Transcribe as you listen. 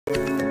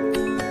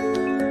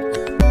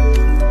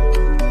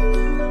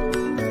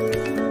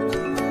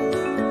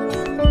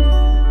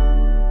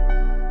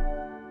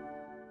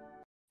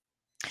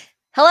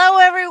Hello,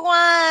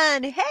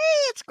 everyone. Hey,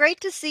 it's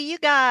great to see you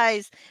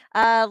guys.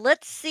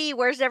 Let's see,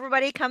 where's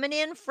everybody coming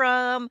in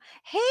from?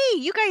 Hey,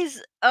 you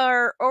guys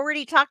are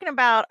already talking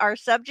about our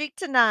subject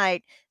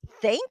tonight.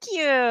 Thank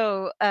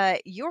you.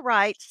 You're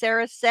right.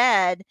 Sarah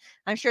said,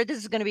 I'm sure this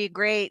is going to be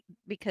great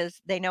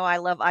because they know I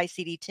love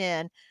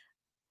ICD-10.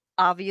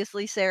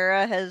 Obviously,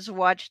 Sarah has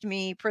watched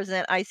me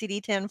present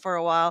ICD-10 for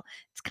a while.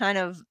 It's kind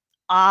of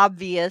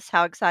obvious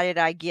how excited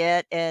I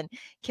get. And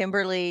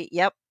Kimberly,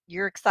 yep,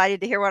 you're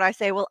excited to hear what I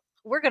say. Well,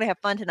 we're going to have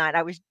fun tonight.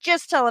 I was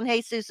just telling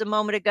Jesus a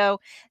moment ago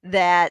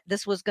that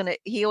this was going to,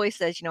 he always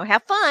says,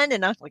 have fun.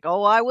 And I was like,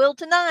 oh, I will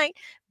tonight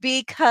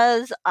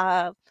because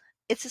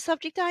it's a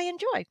subject I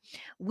enjoy.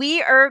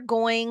 We are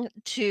going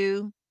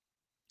to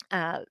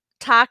uh,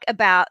 talk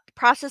about the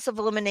process of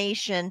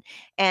elimination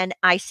and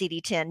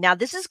ICD-10. Now,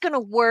 this is going to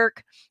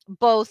work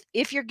both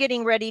if you're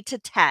getting ready to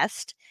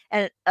test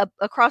and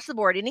across the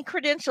board, any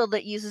credential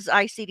that uses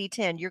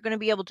ICD-10, you're going to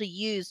be able to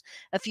use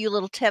a few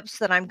little tips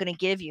that I'm going to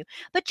give you.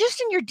 But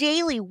just in your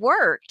daily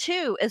work,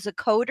 too, as a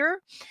coder,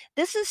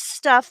 this is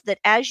stuff that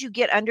as you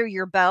get under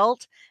your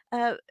belt,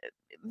 uh,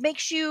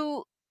 makes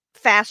you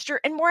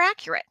faster and more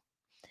accurate.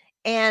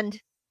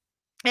 And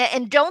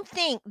don't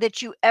think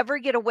that you ever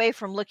get away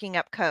from looking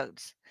up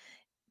codes.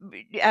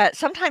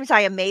 Sometimes I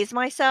amaze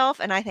myself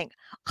and I think,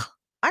 "Oh,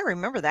 I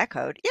remember that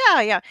code.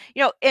 Yeah,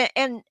 yeah.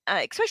 And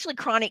especially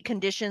chronic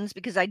conditions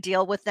because I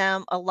deal with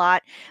them a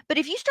lot. But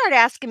if you start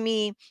asking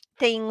me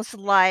things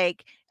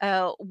like,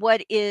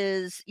 what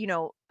is,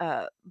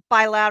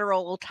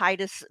 bilateral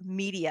otitis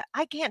media,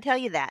 I can't tell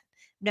you that.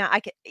 Now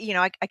I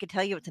could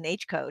tell you it's an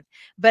H code,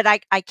 but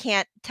I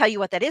can't tell you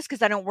what that is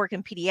because I don't work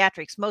in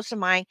pediatrics. Most of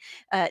my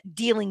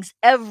dealings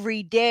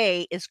every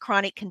day is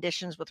chronic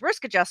conditions with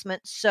risk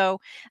adjustment. So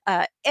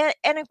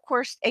and of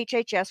course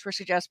HHS risk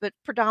adjustment,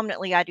 but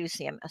predominantly I do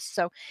CMS.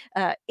 So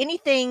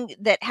anything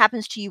that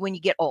happens to you when you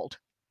get old,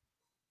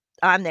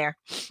 I'm there.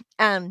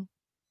 Um,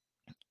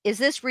 is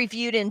this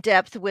reviewed in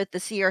depth with the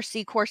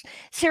CRC course?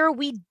 Sarah,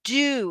 we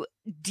do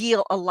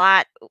deal a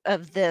lot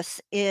of this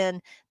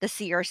in the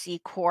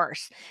CRC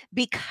course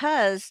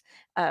because,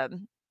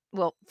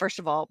 well, first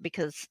of all,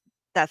 because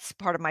that's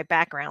part of my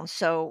background.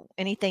 So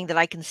anything that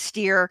I can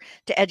steer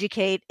to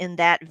educate in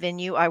that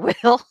venue, I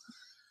will.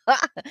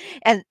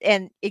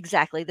 And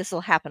exactly, this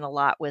will happen a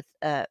lot with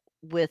the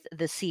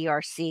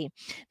CRC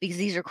because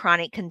these are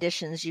chronic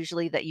conditions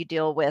usually that you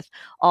deal with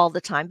all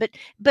the time.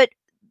 But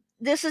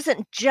this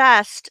isn't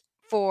just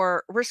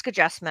for risk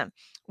adjustment.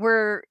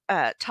 We're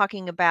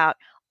talking about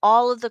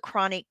all of the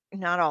chronic,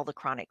 not all the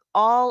chronic,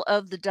 all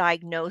of the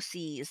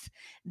diagnoses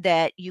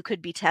that you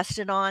could be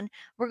tested on.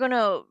 We're going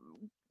to,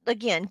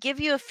 again,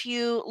 give you a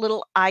few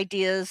little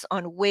ideas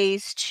on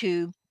ways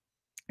to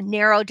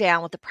narrow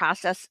down with the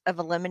process of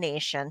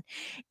elimination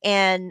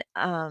and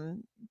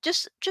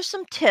just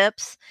some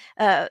tips.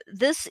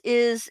 This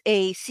is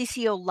a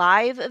CCO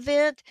live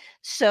event,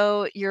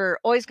 so you're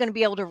always going to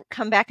be able to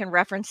come back and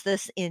reference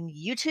this in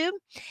YouTube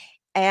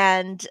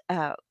and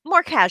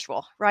more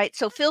casual, right?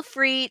 So feel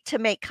free to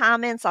make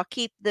comments. I'll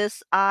keep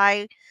this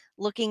eye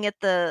looking at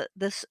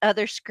this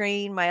other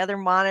screen, my other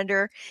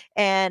monitor,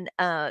 and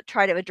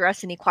try to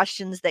address any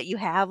questions that you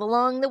have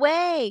along the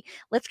way.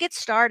 Let's get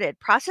started.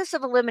 Process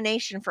of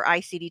elimination for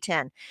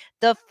ICD-10.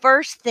 The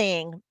first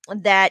thing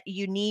that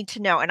you need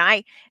to know, and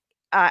I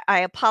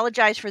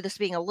apologize for this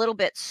being a little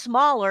bit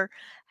smaller.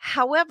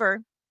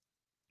 However,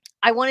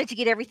 I wanted to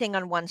get everything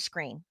on one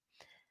screen.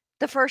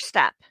 The first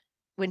step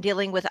when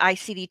dealing with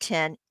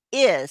ICD-10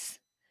 is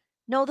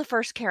know the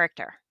first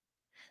character.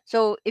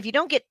 So if you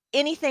don't get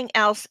anything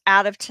else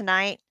out of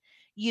tonight,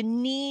 you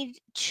need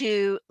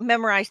to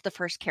memorize the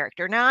first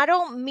character. Now, I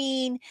don't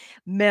mean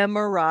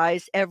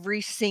memorize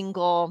every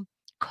single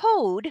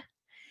code.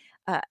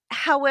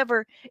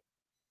 However,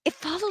 it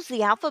follows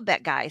the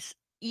alphabet, guys.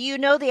 You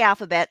know the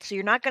alphabet, so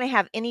you're not going to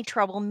have any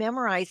trouble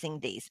memorizing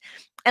these.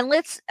 And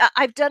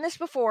I've done this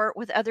before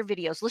with other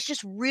videos. Let's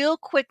just real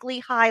quickly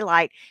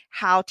highlight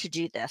how to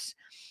do this.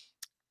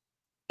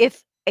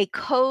 If a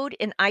code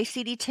in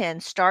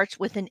ICD-10 starts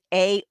with an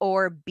A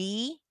or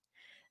B,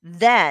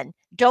 then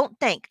don't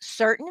think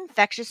certain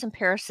infectious and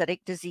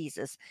parasitic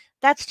diseases.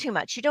 That's too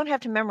much. You don't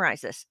have to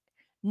memorize this.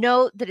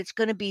 Know that it's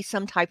going to be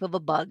some type of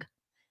a bug.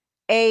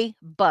 A,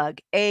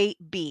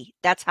 B.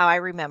 That's how I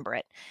remember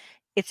it.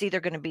 It's either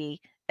going to be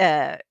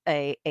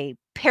a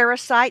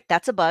parasite,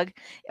 that's a bug,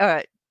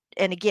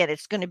 and again,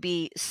 it's going to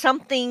be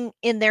something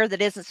in there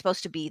that isn't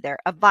supposed to be there,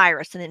 a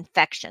virus, an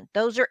infection.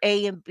 Those are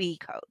A and B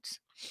codes.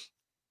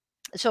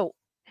 So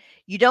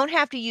you don't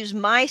have to use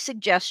my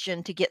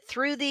suggestion to get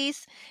through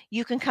these.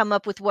 You can come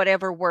up with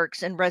whatever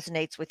works and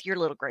resonates with your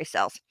little gray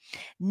cells.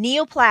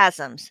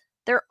 Neoplasms,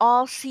 they're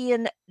all C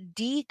and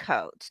D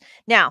codes.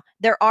 Now,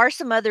 there are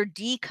some other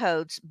D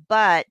codes,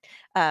 but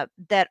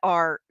that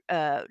are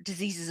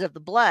diseases of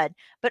the blood.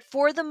 But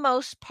for the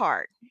most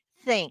part,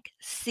 think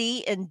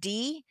C and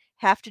D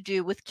have to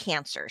do with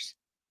cancers.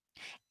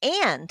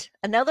 And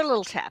another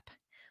little tip,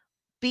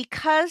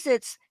 because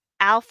it's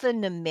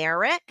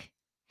alphanumeric,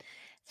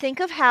 think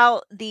of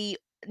how the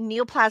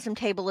neoplasm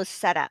table is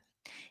set up.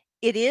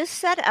 It is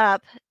set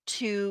up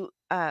to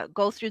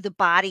go through the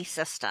body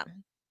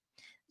system.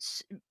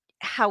 S-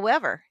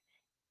 However,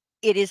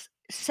 it is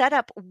set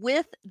up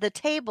with the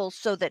table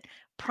so that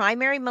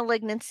primary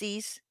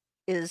malignancies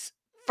is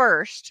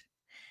first,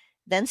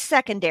 then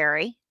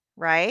secondary,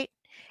 right?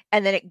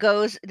 And then it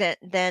goes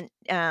then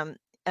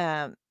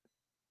um,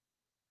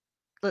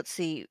 let's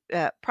see,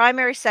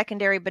 primary,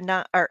 secondary,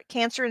 benign, or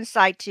cancer in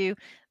situ,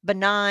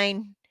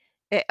 benign,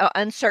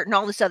 uncertain,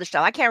 all this other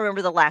stuff. I can't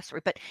remember the last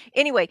three, but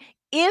anyway,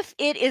 if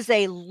it is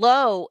a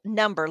low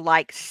number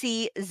like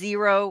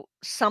C0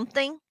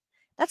 something,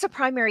 that's a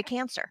primary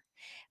cancer.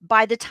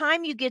 By the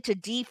time you get to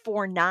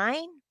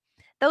D49,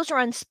 those are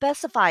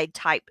unspecified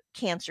type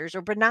cancers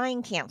or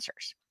benign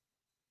cancers.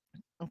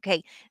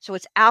 Okay, so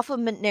it's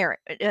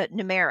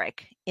numeric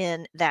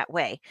in that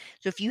way.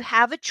 So if you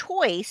have a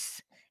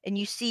choice and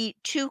you see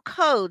two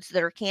codes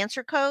that are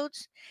cancer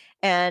codes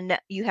and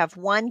you have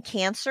one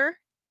cancer,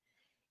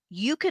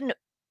 you can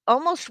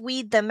almost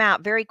weed them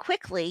out very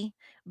quickly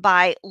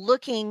by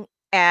looking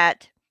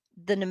at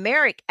the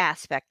numeric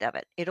aspect of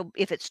it. It'll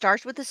if it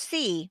starts with a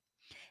C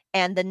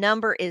and the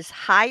number is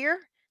higher,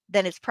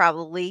 then it's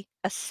probably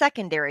a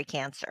secondary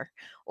cancer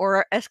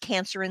or a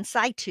cancer in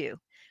situ,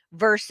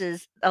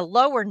 versus a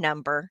lower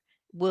number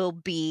will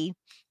be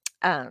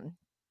um,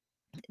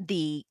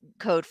 the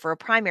code for a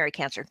primary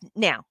cancer.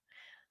 Now,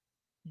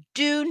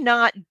 do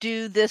not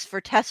do this for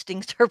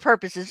testing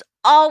purposes.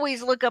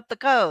 Always look up the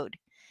code.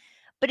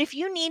 But if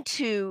you need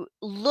to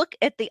look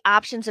at the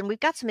options, and we've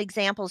got some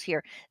examples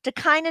here to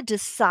kind of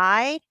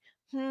decide,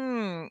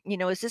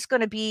 is this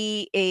going to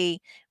be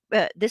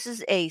this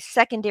is a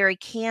secondary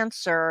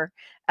cancer,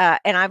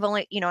 and I've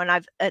only, and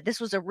I've this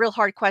was a real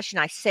hard question.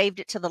 I saved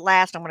it to the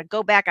last. I'm going to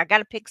go back. I got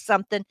to pick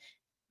something.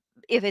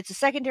 If it's a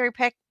secondary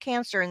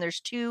cancer and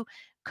there's two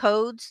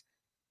codes,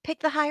 pick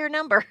the higher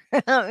number.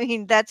 I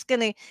mean, that's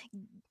going to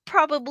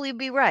probably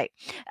be right.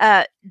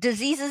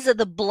 Diseases of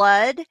the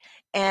blood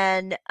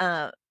and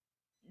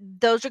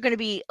those are going to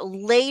be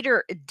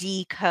later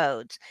D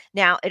codes.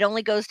 Now, it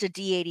only goes to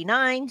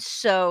D89,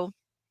 so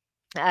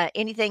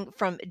anything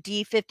from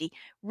D50.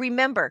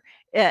 Remember,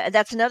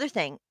 that's another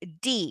thing.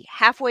 D,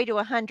 halfway to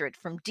 100,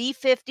 from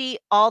D50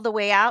 all the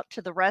way out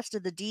to the rest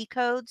of the D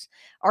codes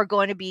are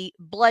going to be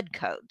blood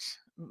codes.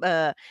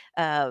 Uh,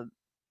 uh,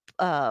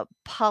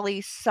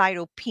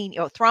 Polycytopenia,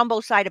 or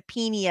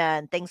thrombocytopenia,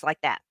 and things like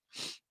that.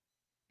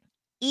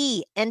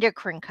 E,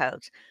 endocrine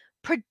codes.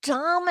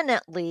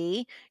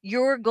 Predominantly,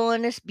 you're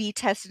going to be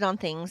tested on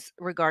things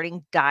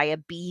regarding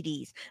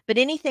diabetes, but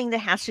anything that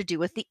has to do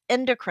with the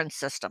endocrine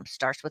system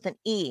starts with an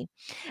E.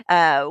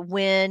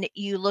 When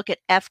you look at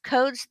F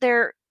codes,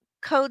 they're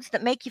codes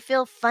that make you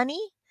feel funny,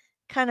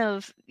 kind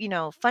of,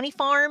 funny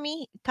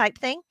farmy type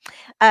thing.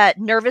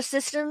 Nervous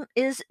system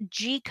is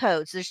G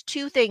codes. There's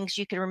two things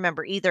you can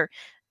remember, either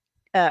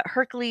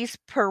Hercules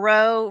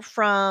Poirot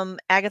from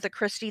Agatha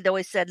Christie. They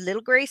always said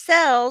little gray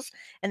cells,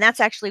 and that's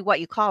actually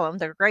what you call them.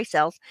 They're gray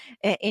cells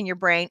in your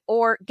brain,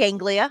 or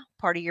ganglia,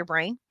 part of your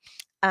brain.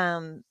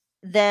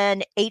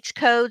 Then H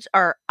codes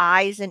are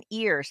eyes and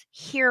ears,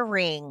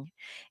 hearing.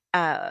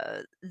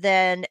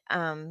 Then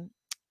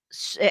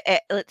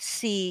let's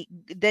see.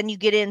 Then you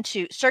get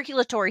into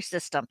circulatory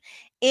system,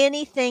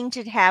 anything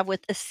to have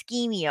with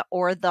ischemia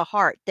or the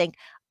heart. Think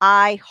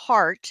eye,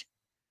 heart,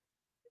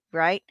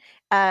 right?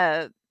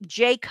 Uh,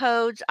 J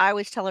codes, I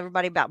always tell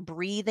everybody about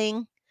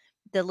breathing.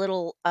 The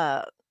little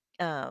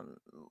um,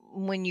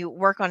 when you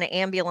work on an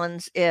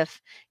ambulance,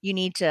 if you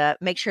need to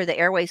make sure the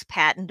airway's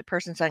patent, the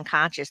person's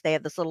unconscious, they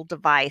have this little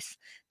device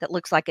that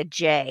looks like a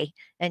J,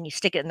 and you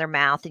stick it in their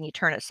mouth and you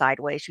turn it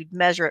sideways. You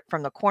measure it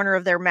from the corner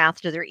of their mouth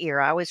to their ear.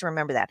 I always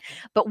remember that.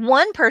 But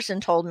one person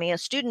told me, a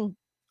student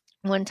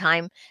one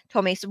time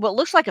told me, he said, well, it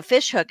looks like a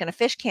fish hook, and a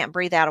fish can't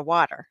breathe out of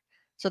water.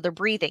 So they're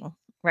breathing.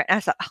 Right. And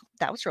I thought, oh,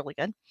 that was really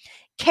good.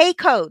 K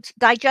codes,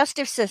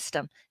 digestive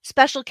system,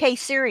 special K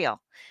cereal.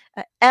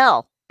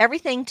 L,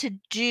 everything to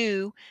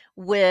do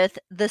with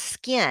the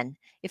skin.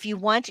 If you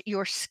want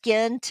your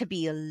skin to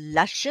be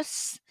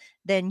luscious,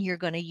 then you're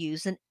going to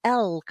use an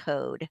L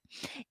code.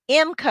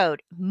 M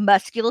code,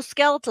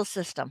 musculoskeletal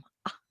system.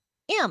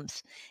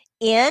 M's.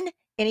 N,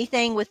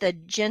 anything with a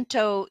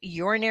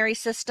genitourinary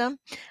system.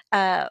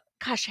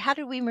 Gosh, how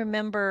do we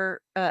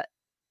remember?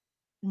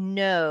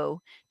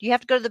 No. Do you have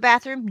to go to the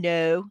bathroom?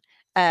 No.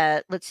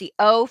 Let's see.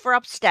 O for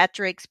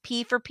obstetrics,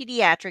 P for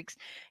pediatrics.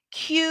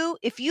 Q,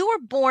 if you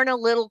were born a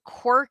little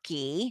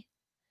quirky,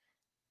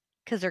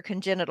 because they're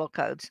congenital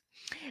codes.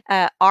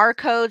 R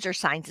codes are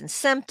signs and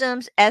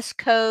symptoms. S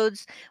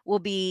codes will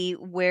be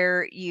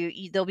where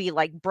they'll be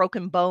like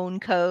broken bone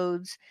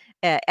codes.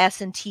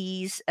 S and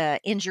T's,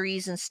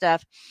 injuries and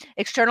stuff.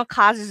 External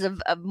causes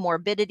of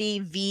morbidity,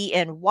 V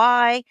and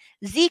Y.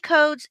 Z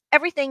codes,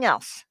 everything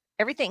else,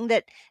 everything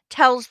that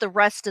tells the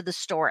rest of the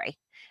story.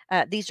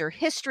 These are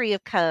history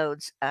of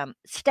codes,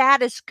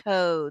 status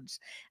codes.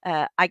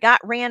 I got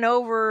ran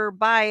over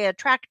by a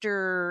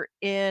tractor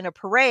in a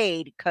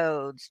parade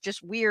codes,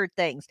 just weird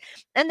things.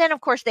 And then,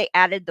 of course, they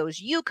added those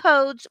U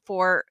codes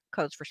for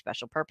codes for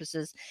special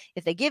purposes.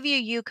 If they give you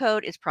a U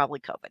code, it's probably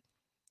COVID.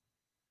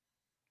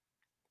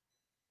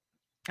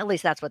 At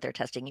least that's what they're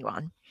testing you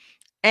on.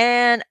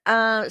 And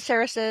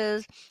Sarah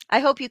says, I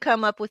hope you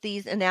come up with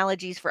these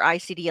analogies for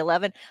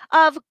ICD-11.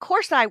 Of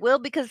course I will,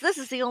 because this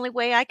is the only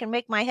way I can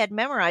make my head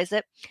memorize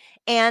it.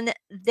 And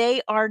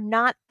they are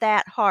not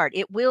that hard.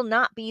 It will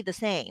not be the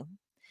same.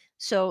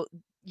 So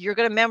you're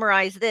going to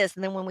memorize this.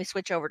 And then when we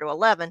switch over to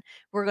 11,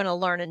 we're going to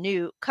learn a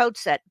new code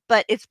set.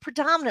 But it's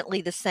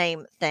predominantly the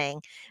same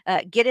thing.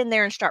 Get in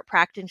there and start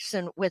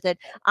practicing with it.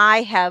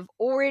 I have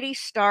already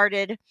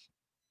started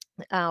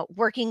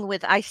working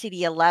with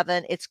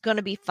ICD-11. It's going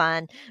to be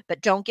fun,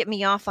 but don't get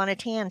me off on a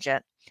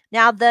tangent.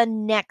 Now, the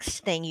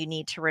next thing you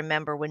need to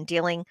remember when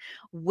dealing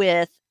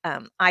with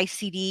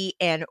ICD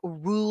and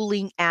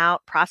ruling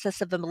out process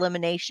of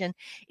elimination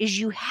is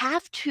you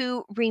have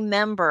to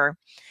remember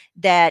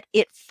that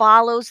it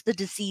follows the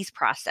disease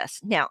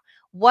process. Now,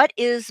 what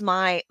is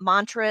my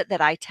mantra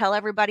that I tell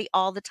everybody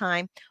all the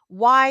time?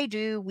 Why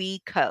do we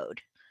code?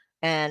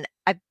 And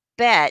I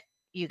bet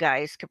you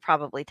guys could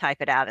probably type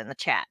it out in the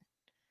chat.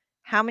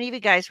 How many of you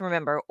guys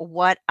remember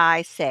what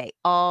I say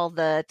all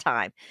the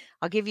time?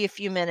 I'll give you a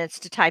few minutes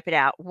to type it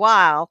out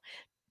while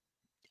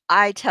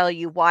I tell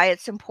you why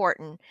it's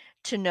important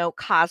to know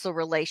causal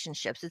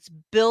relationships. It's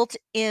built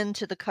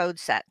into the code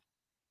set.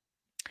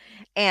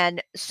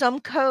 And some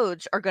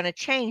codes are going to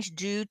change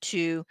due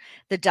to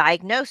the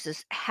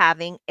diagnosis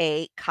having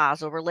a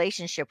causal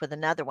relationship with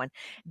another one.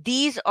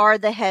 These are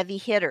the heavy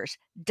hitters: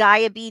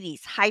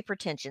 diabetes,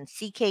 hypertension,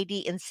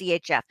 CKD, and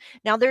CHF.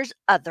 Now, there's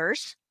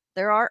others.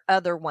 There are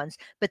other ones,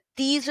 but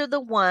these are the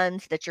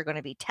ones that you're going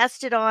to be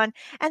tested on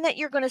and that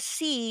you're going to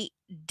see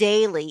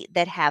daily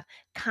that have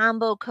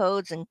combo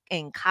codes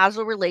and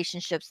causal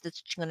relationships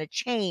that's going to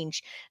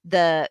change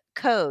the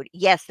code.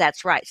 Yes,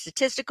 that's right.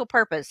 Statistical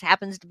purpose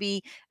happens to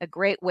be a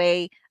great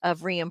way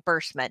of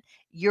reimbursement.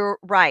 You're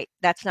right.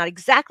 That's not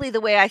exactly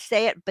the way I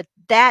say it, but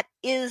that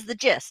is the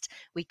gist.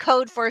 We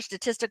code for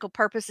statistical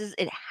purposes.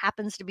 It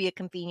happens to be a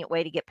convenient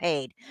way to get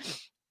paid.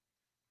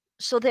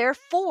 So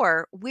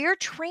therefore, we're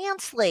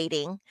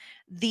translating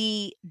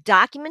the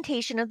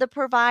documentation of the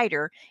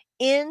provider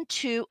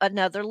into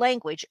another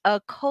language,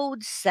 a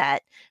code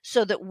set,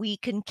 so that we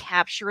can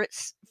capture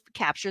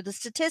the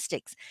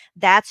statistics.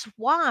 That's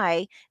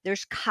why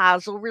there's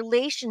causal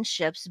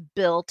relationships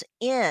built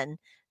in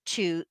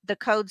to the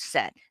code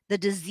set. The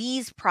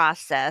disease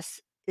process,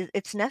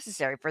 it's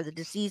necessary for the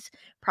disease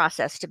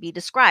process to be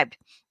described.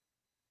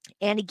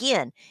 And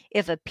again,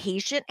 if a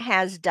patient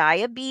has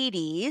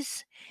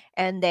diabetes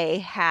and they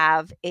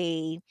have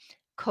a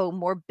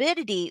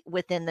comorbidity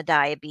within the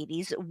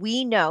diabetes,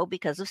 we know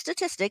because of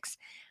statistics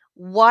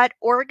what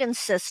organ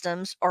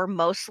systems are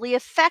mostly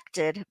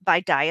affected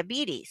by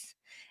diabetes.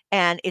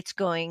 And it's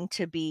going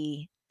to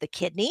be the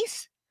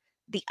kidneys,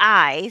 the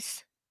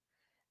eyes,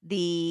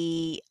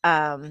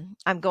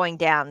 I'm going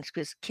down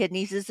because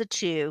kidneys is a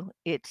 2.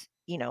 It's,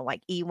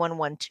 like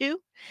E112.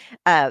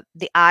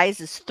 The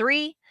eyes is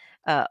 3.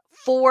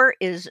 4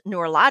 is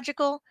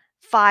neurological.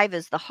 5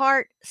 is the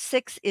heart.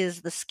 6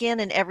 is the skin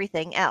and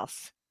everything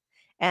else.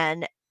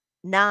 And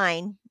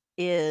 9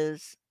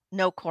 is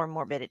no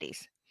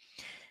comorbidities.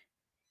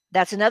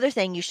 That's another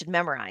thing you should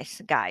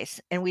memorize,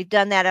 guys. And we've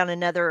done that on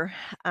another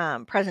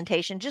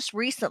presentation just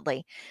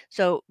recently.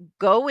 So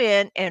go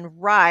in and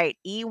write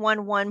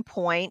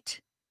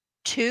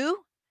E11.2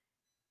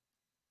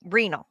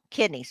 renal,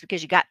 kidneys,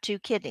 because you got 2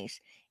 kidneys.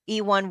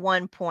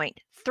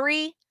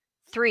 E11.3,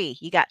 3,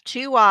 you got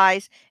 2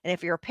 eyes. And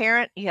if you're a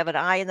parent, you have an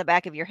eye in the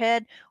back of your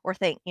head, or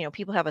think,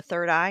 people have a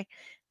third eye.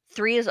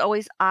 3 is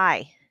always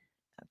eye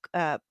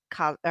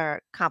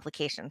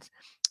complications.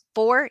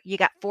 4, you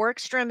got 4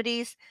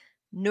 extremities.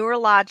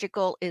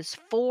 Neurological is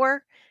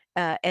 4,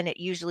 and it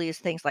usually is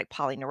things like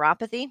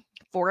polyneuropathy.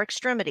 4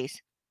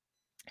 extremities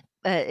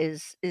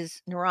is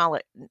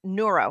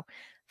neuro.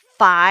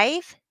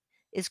 5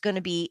 is going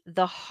to be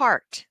the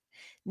heart.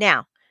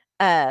 Now,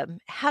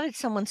 how did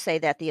someone say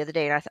that the other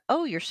day? And I thought,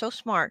 oh, you're so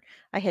smart.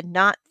 I had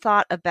not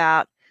thought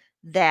about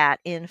that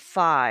in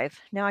 5.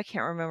 Now I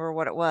can't remember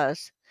what it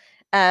was.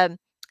 And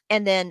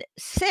then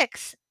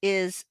 6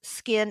 is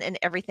skin and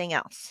everything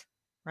else,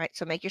 right?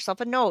 So make yourself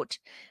a note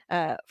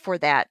for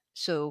that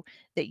so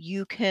that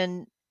you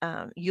can,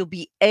 you'll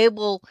be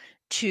able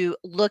to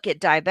look at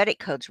diabetic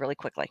codes really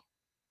quickly.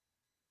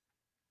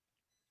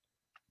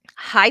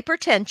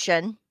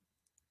 Hypertension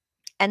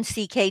and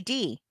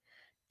CKD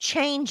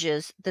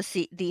changes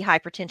the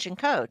hypertension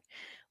code.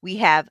 We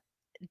have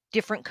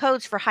different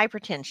codes for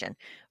hypertension.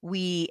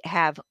 We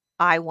have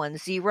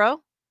I10.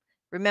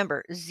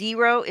 Remember,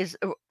 I10 is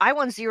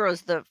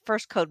the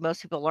first code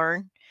most people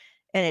learn,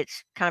 and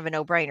it's kind of a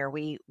no-brainer.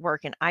 We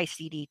work in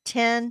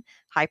ICD-10,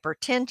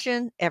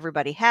 hypertension,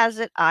 everybody has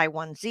it,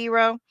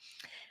 I10.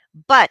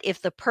 But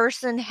if the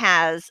person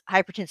has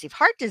hypertensive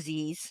heart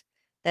disease,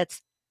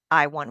 that's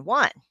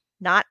I11.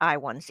 not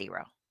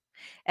I10.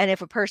 And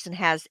if a person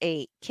has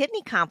a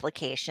kidney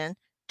complication,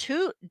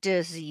 two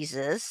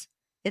diseases,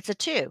 it's a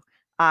two,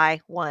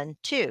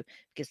 I12,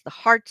 because the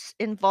heart's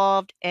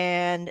involved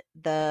and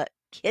the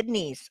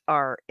kidneys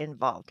are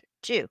involved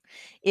too.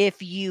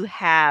 If you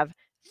have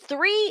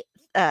three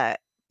uh,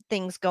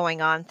 things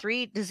going on,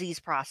 three disease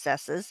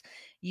processes,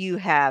 you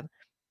have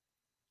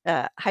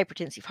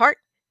hypertensive heart,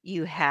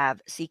 you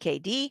have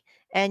CKD,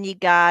 and you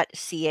got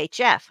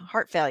CHF,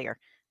 heart failure,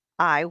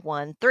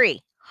 I13.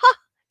 Huh,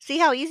 see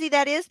how easy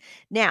that is?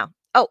 Now,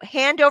 oh,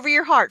 hand over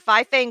your heart,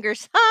 5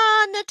 fingers.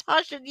 Ah,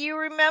 Natasha, you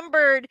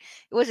remembered.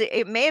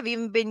 It may have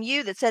even been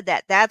you that said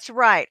that. That's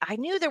right. I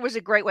knew there was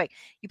a great way.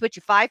 You put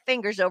your 5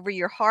 fingers over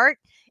your heart,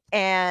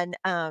 and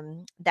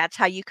that's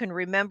how you can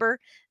remember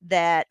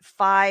that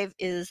 5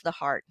 is the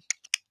heart.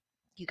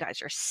 You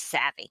guys are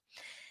savvy.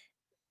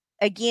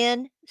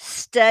 Again,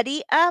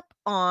 study up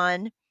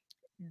on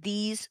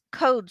these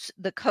codes,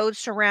 the codes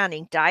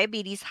surrounding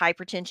diabetes,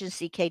 hypertension,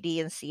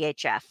 CKD, and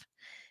CHF,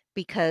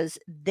 because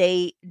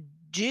they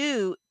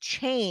do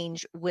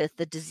change with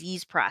the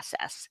disease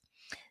process.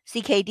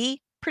 CKD,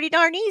 pretty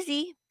darn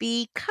easy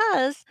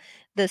because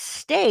the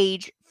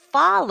stage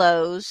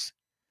follows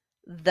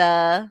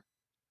the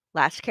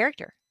last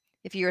character.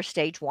 If you're a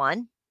stage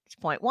 1, it's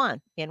 0.1,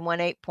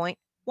 N18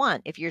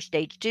 0.1. If you're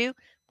stage 2,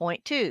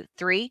 0.2,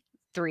 3,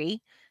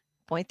 3,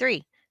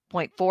 0.3,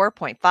 0.4,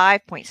 0.5,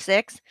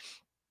 0.6.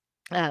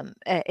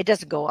 It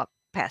doesn't go up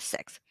past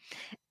 6.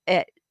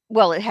 It,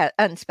 well, it has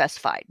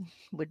unspecified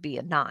would be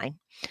a 9.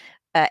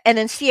 And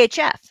then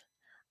CHF,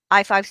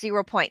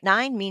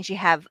 I50.9 means you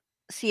have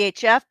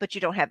CHF, but you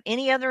don't have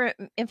any other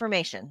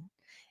information.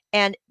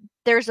 And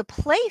there's a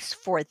place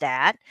for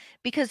that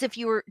because if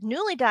you were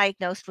newly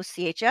diagnosed with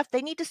CHF,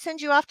 they need to send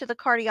you off to the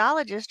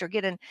cardiologist or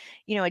get an,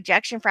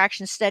 ejection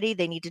fraction study.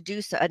 They need to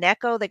do an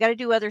echo. They got to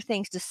do other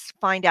things to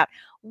find out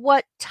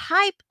what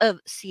type of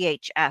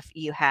CHF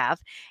you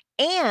have.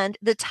 And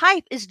the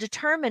type is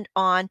determined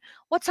on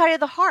what side of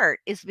the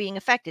heart is being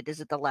affected. Is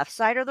it the left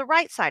side or the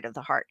right side of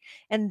the heart?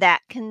 And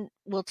that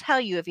will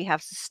tell you if you have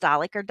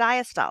systolic or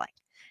diastolic.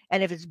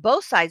 And if it's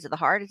both sides of the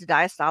heart, it's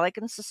diastolic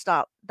and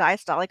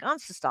diastolic on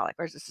systolic,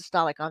 or is it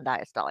systolic on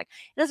diastolic?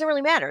 It doesn't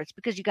really matter. It's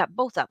because you got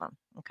both of them.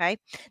 Okay.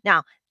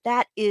 Now,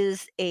 that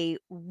is a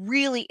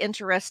really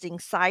interesting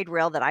side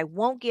rail that I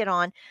won't get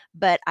on,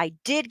 but I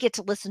did get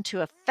to listen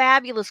to a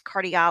fabulous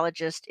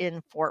cardiologist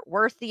in Fort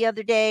Worth the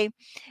other day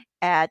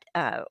at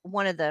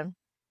one of the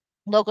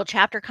local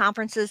chapter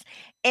conferences,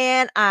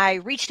 and I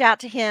reached out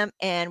to him,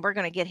 and we're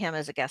going to get him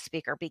as a guest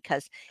speaker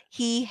because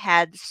he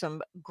had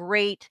some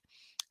great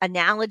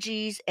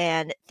analogies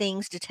and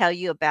things to tell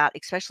you about,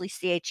 especially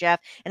CHF.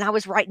 And I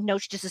was writing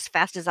notes just as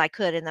fast as I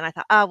could. And then I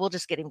thought, oh, we'll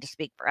just get him to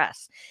speak for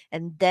us.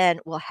 And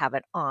then we'll have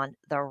it on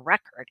the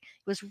record.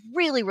 It was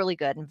really, really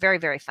good and very,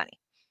 very funny.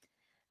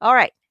 All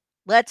right,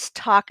 let's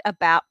talk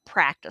about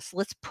practice.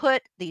 Let's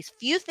put these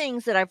few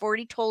things that I've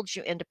already told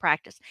you into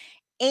practice.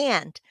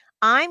 And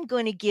I'm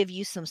going to give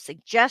you some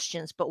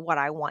suggestions, but what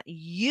I want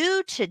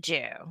you to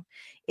do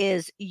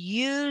is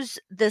use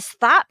this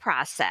thought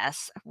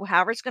process,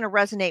 however it's going to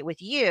resonate with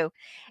you,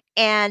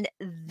 and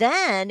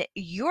then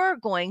you're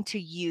going to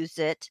use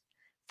it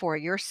for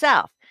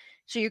yourself.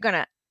 So you're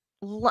going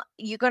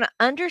to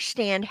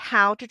understand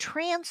how to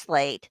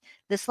translate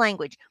this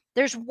language.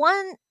 There's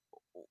one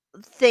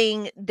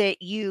thing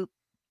that you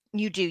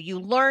do. You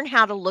learn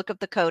how to look up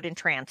the code and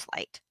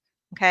translate.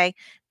 Okay?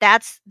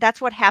 That's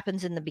what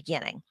happens in the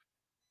beginning.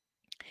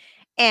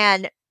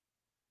 And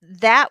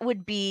that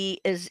would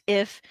be as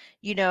if,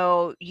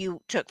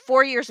 you took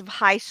 4 years of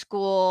high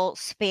school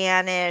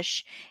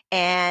Spanish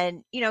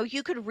and,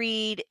 you could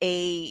read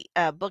a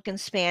book in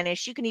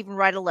Spanish. You can even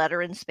write a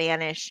letter in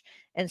Spanish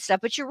and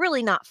stuff, but you're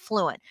really not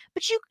fluent.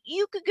 But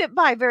you could get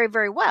by very,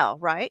 very well,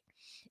 right?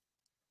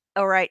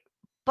 All right.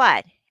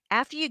 But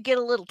after you get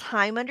a little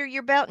time under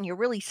your belt and you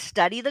really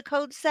study the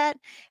code set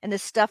and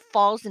this stuff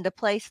falls into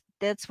place,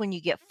 that's when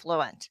you get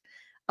fluent.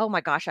 Oh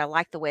my gosh, I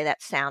like the way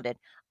that sounded.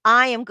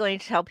 I am going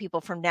to tell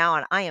people from now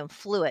on, I am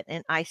fluent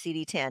in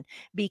ICD-10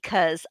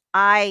 because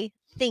I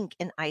think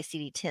in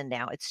ICD-10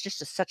 now. It's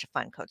just such a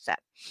fun code set.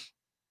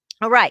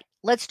 All right,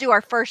 let's do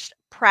our first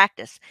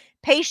practice.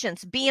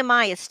 Patients,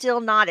 BMI is still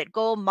not at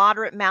goal,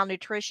 moderate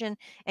malnutrition,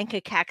 and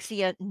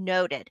cachexia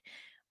noted.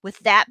 With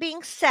that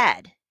being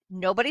said,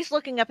 nobody's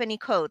looking up any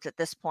codes at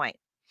this point.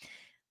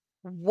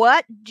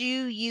 What do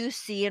you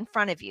see in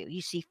front of you?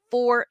 You see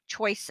 4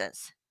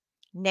 choices.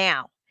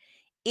 Now,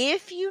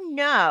 if you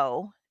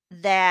know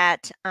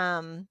that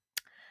the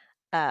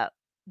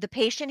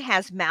patient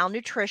has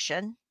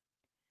malnutrition,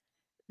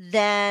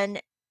 then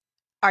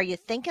are you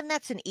thinking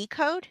that's an E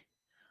code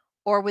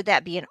or would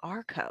that be an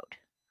R code,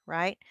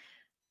 right?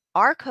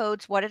 R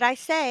codes, what did I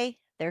say?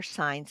 They're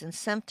signs and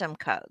symptom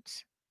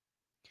codes.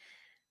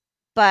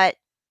 But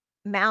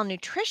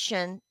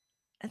malnutrition,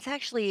 it's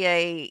actually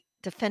a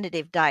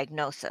definitive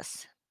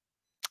diagnosis.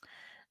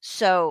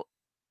 So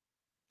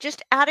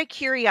just out of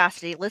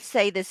curiosity, let's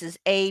say this is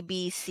A,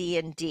 B, C,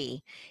 and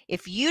D.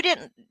 If you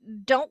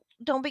don't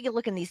be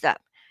looking these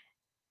up.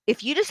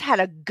 if you just had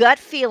a gut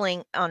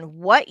feeling on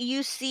what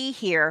you see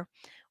here,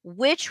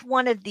 which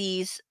one of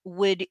these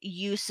would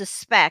you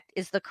suspect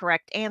is the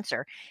correct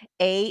answer?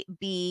 A,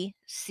 B,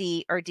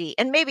 C, or D?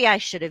 And maybe I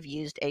should have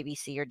used A, B,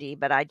 C, or D,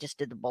 but I just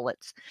did the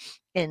bullets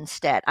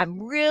instead.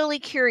 I'm really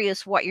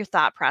curious what your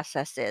thought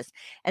process is.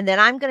 And then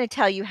I'm going to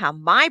tell you how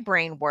my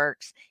brain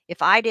works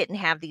if I didn't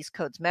have these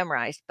codes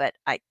memorized, but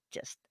I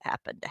just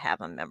happened to have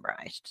them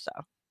memorized. So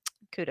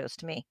kudos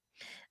to me.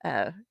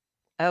 Uh,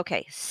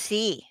 okay,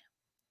 C.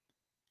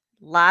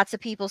 Lots of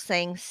people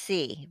saying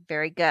C.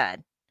 Very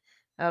good.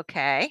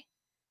 Okay.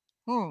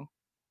 Hmm.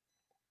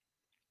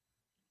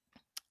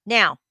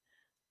 Now,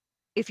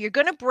 if you're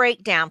going to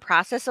break down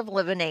process of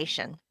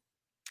elimination,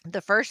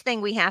 the first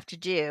thing we have to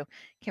do,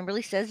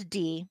 Kimberly says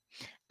D,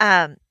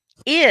 um,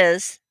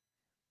 is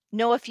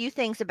know a few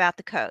things about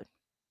the code.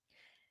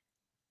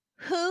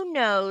 Who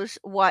knows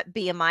what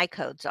BMI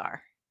codes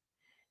are?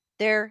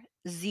 They're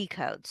Z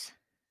codes.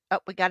 Oh,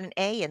 we got an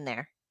A in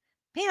there.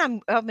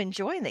 Man, I'm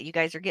enjoying that you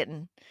guys are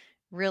getting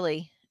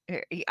really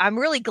I'm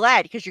really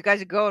glad because you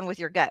guys are going with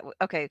your gut.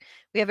 Okay,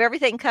 we have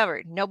everything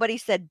covered. Nobody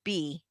said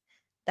B.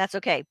 That's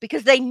okay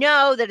because they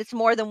know that it's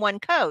more than one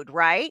code,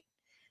 right?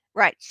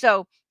 Right.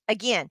 So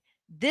again,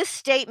 this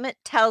statement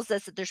tells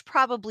us that there's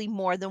probably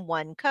more than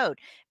one code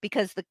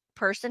because the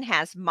person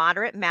has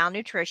moderate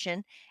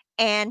malnutrition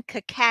and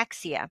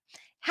cachexia.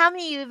 How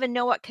many of you even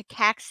know what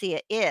cachexia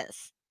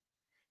is?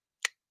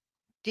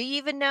 Do you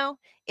even know?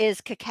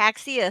 Is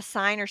cachexia a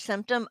sign or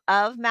symptom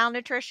of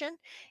malnutrition?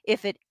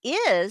 If it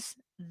is,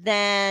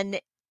 then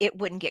it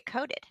wouldn't get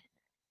coded.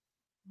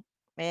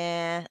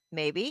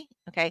 Maybe.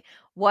 Okay.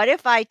 What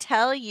if I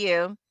tell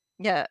you,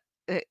 yeah,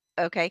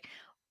 okay.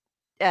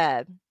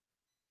 Uh,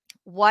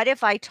 what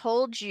if I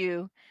told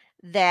you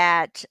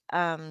that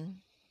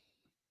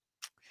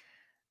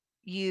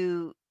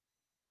you,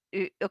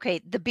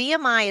 okay, the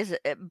BMI is,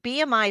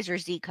 BMIs are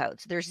Z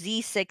codes. They're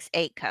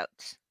Z68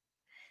 codes.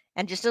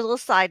 And just a little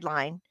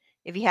sideline,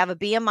 if you have a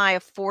BMI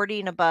of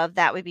 40 and above,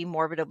 that would be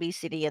morbid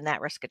obesity and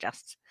that risk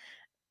adjusts.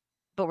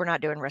 But we're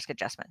not doing risk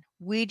adjustment.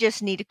 We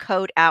just need to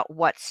code out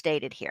what's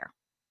stated here.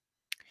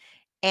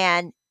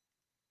 And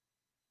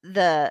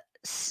the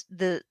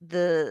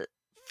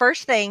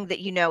first thing that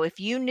you know, if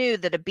you knew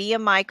that a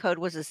BMI code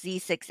was a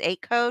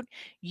Z68 code,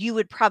 you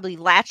would probably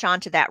latch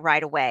onto that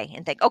right away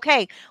and think,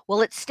 okay,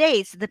 well, it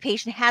states the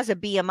patient has a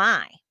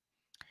BMI.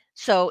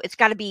 So it's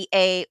got to be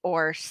A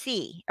or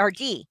C or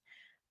D.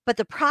 But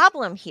the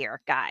problem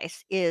here,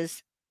 guys,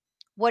 is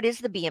what is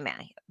the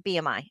BMI?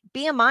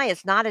 BMI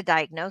is not a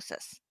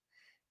diagnosis.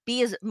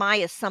 BMI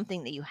is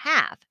something that you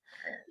have.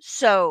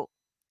 So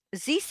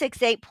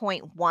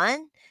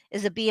Z68.1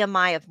 is a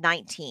BMI of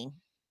 19.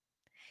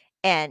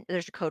 And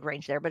there's a code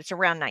range there, but it's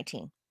around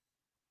 19.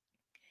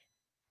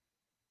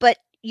 But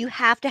you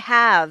have to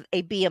have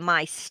a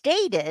BMI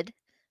stated,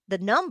 the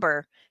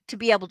number, to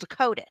be able to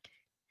code it.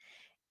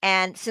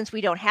 And since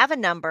we don't have a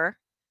number,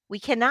 we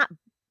cannot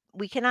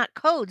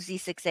code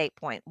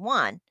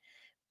Z68.1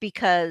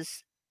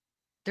 because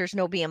there's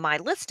no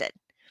BMI listed.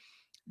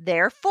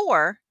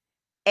 Therefore,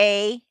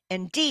 A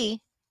and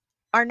D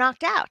are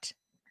knocked out.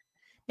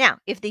 Now,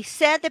 if they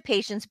said the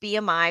patient's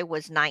BMI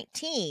was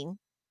 19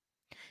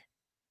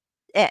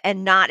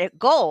 and not at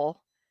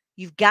goal,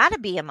 you've got a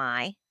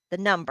BMI, the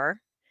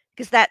number,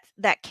 because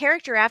that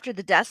character after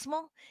the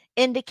decimal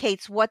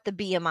indicates what the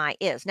BMI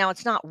is. Now,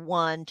 it's not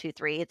 1, 2,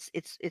 3.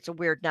 It's a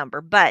weird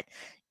number, but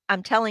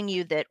I'm telling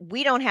you that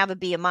we don't have a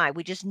BMI.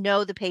 We just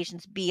know the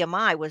patient's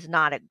BMI was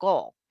not at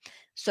goal.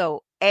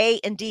 So A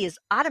and D is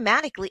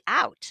automatically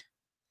out.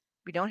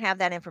 We don't have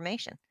that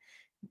information.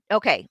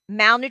 Okay,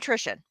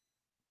 malnutrition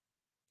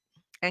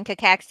and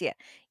cachexia.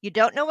 You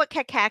don't know what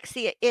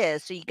cachexia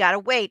is, so you got to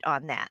wait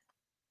on that.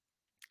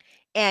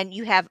 And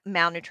you have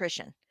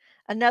malnutrition.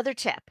 Another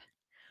tip,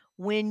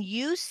 when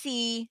you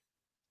see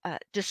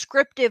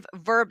descriptive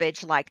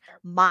verbiage like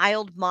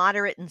mild,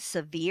 moderate, and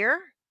severe,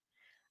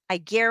 I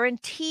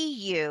guarantee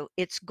you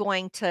it's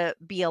going to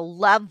be a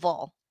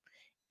level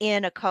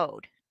in a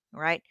code,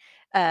 right?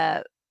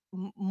 Uh,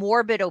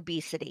 Morbid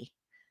obesity,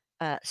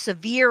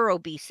 severe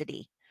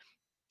obesity,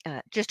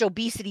 just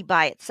obesity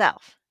by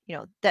itself. You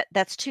know,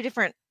 that's two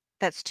different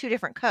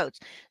codes.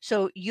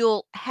 So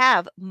you'll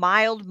have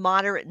mild,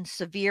 moderate, and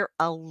severe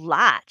a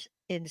lot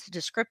in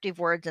descriptive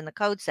words in the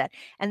code set,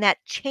 and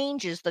that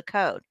changes the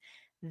code.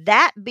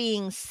 That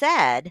being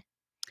said,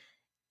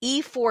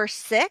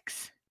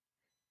 E46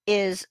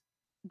 is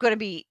going to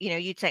be,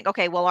 you'd think,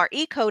 okay, well, our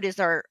E code is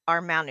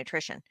our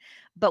malnutrition,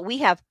 but we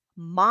have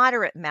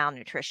moderate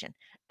malnutrition.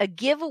 A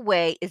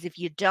giveaway is if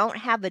you don't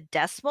have a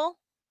decimal,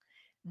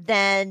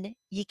 then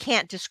you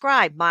can't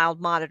describe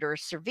mild, moderate, or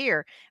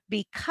severe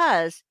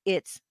because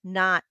it's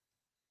not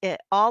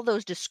all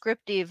those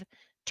descriptive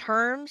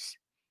terms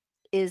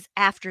is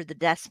after the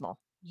decimal,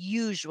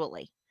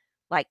 usually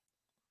like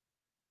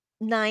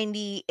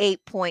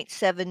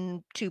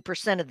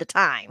 98.72% of the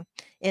time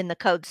in the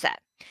code set.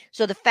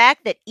 So the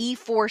fact that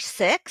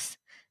E46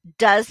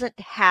 doesn't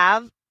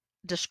have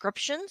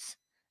descriptions,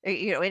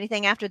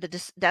 anything after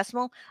the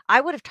decimal,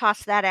 I would have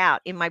tossed that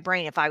out in my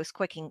brain if I was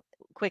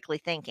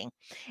quickly thinking.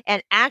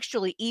 And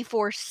actually,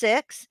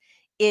 E46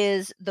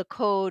 is the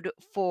code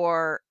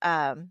for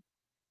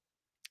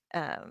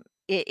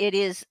it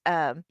is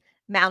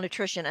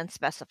malnutrition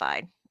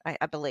unspecified.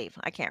 I believe.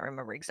 I can't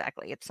remember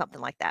exactly. It's something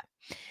like that.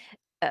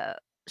 Uh,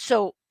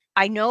 so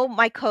I know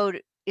my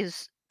code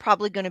is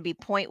probably going to be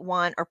point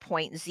 0.1 or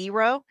point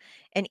 0,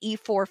 and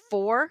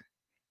E44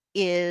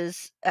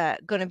 is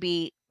going to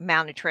be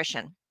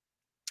malnutrition.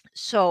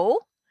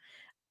 So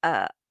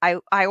I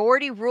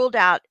already ruled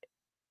out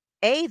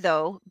A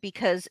though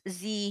because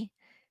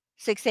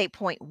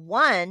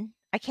Z68.1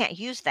 I can't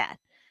use that.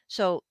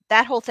 So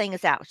that whole thing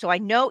is out. So I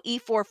know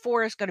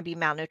E44 is going to be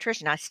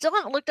malnutrition. I still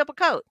haven't looked up a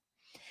code.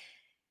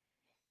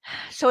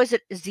 So is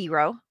it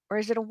 0 or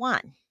is it a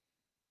 1?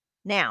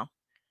 Now,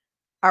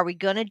 are we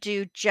going to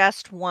do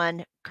just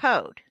one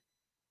code?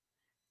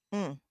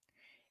 Mm.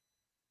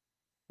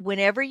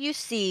 Whenever you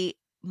see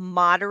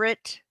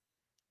moderate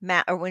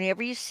or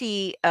whenever you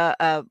see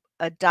a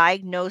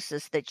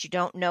diagnosis that you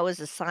don't know is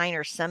a sign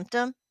or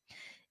symptom,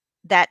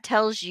 that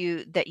tells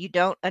you that you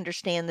don't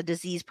understand the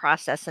disease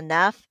process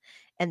enough,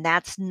 and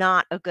that's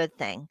not a good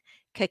thing.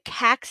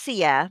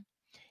 Cachexia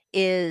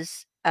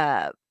is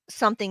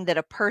something that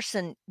a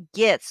person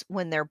gets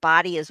when their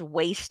body is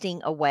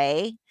wasting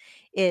away.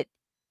 It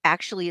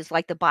actually is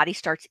like the body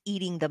starts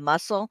eating the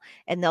muscle,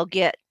 and they'll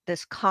get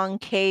this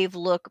concave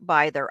look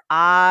by their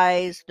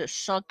eyes, the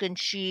sunken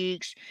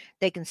cheeks.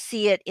 They can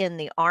see it in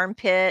the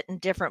armpit and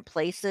different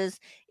places.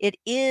 It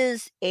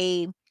is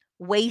a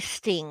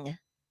wasting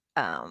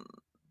um,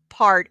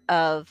 part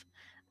of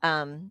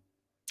um,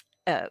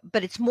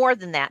 but it's more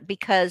than that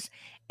because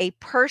a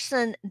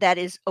person that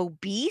is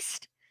obese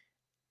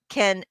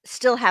can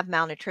still have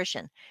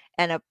malnutrition,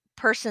 and a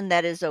person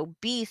that is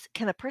obese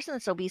can a person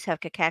that's obese have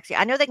cachexia?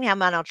 I know they can have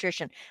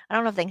malnutrition. I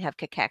don't know if they can have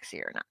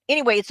cachexia or not.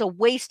 Anyway, it's a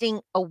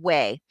wasting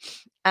away.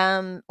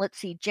 Let's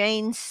see.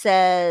 Jane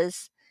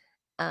says,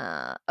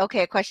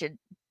 okay, a question.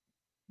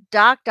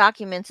 Doc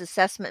documents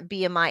assessment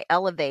BMI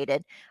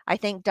elevated. I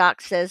think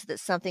doc says that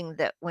something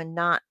that would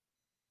not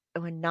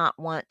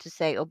want to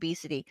say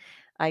obesity.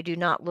 I do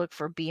not look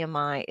for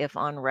BMI if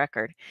on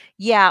record.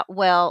 Yeah,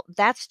 well,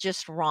 that's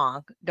just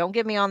wrong. Don't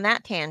get me on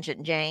that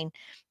tangent, Jane.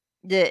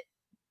 The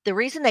the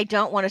reason they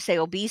don't want to say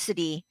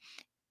obesity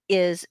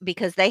is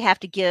because they have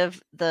to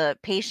give the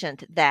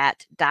patient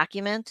that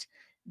document,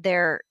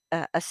 their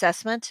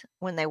assessment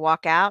when they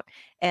walk out,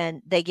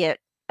 and they get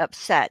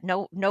upset.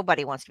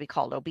 Nobody wants to be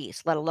called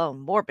obese, let alone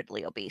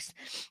morbidly obese.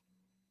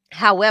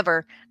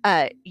 However,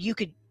 you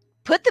could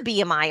put the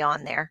BMI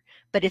on there,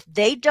 but if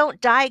they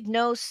don't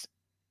diagnose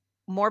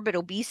morbid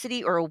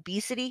obesity or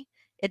obesity,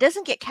 it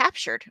doesn't get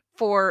captured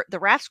for the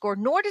RAF score,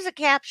 nor does it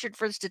captured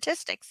for the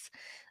statistics.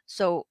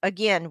 So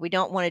again, we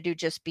don't want to do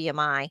just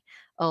BMI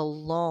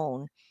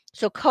alone.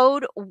 So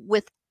code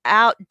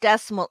without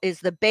decimal is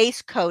the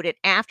base code, and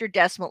after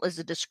decimal is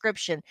a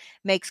description.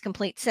 Makes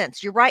complete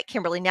sense. You're right,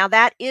 Kimberly. Now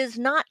that is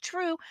not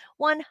true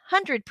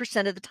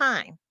 100% of the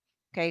time.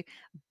 Okay.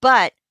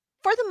 But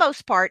for the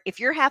most part, if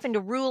you're having to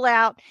rule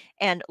out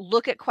and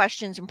look at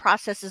questions and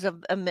processes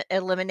of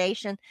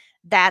elimination,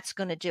 that's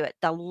going to do it.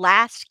 The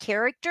last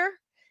character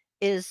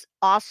is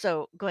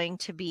also going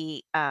to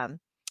be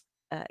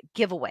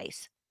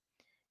giveaways.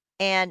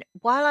 And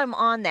while I'm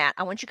on that,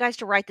 I want you guys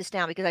to write this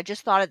down because I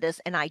just thought of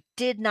this and I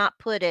did not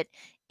put it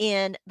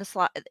in the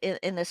slide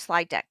in this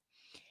slide deck.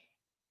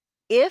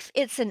 If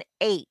it's an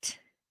 8,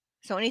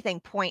 so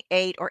anything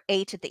 0.8 or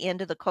 8 at the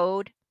end of the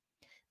code,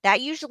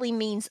 that usually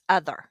means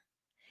other.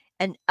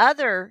 And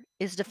other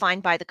is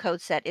defined by the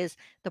code set is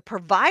the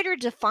provider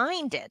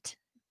defined it.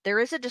 There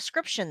is a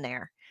description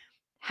there.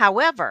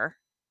 However,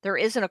 there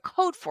isn't a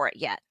code for it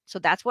yet. So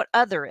that's what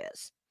other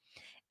is.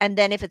 And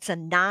then if it's a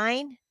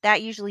 9,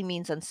 that usually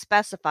means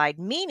unspecified,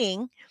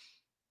 meaning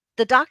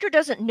the doctor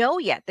doesn't know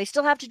yet. They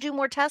still have to do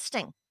more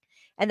testing.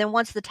 And then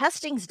once the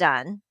testing's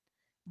done,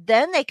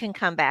 then they can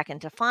come back and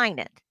define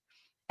it.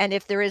 And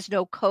if there is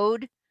no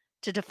code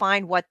to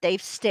define what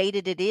they've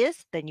stated it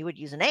is, then you would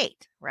use an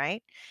 8,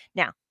 right?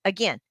 Now,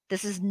 again,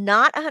 this is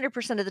not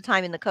 100% of the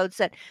time in the code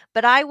set,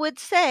 but I would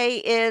say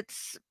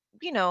it's,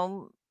 you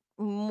know,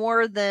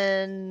 more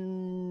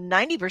than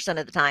 90%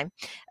 of the time.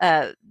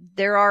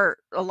 There are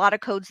a lot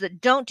of codes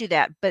that don't do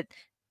that, but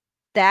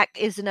that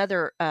is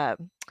another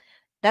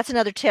that's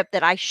another tip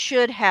that I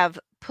should have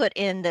put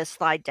in this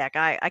slide deck.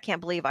 I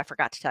can't believe I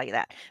forgot to tell you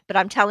that. But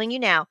I'm telling you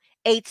now,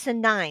 8s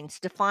and 9s,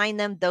 define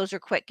them. Those are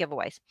quick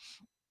giveaways.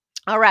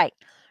 All right.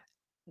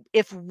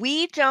 If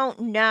we don't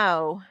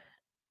know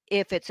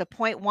if it's a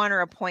point 0.1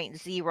 or a point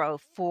 0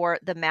 for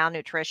the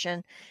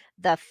malnutrition,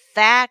 the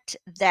fact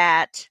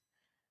that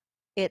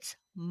it's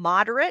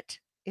moderate,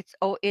 it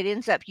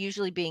ends up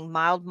usually being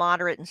mild,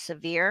 moderate, and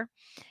severe,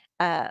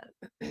 uh,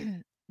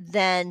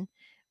 then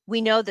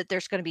we know that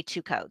there's going to be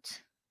 2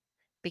 codes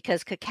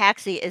because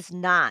cachexia is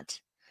not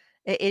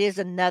it is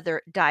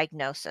another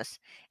diagnosis.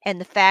 And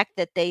the fact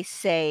that they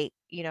say,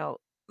 you know,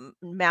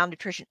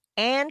 malnutrition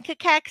and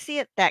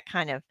cachexia, that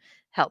kind of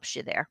helps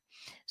you there.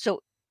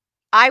 So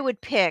I would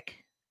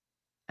pick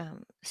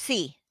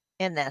C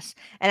in this.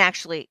 And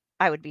actually,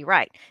 I would be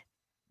right.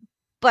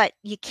 But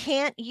you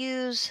can't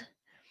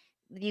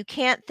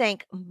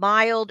think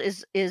mild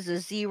is a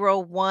 0,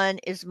 1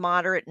 is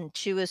moderate, and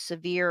 2 is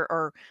severe,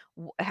 or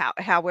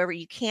however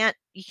you can't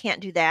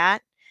do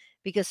that,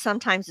 because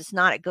sometimes it's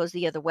not, it goes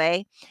the other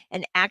way.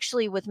 And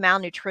actually with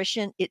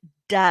malnutrition, it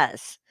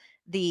does.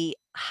 The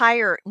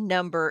higher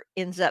number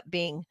ends up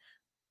being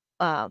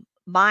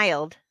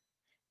mild,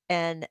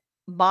 and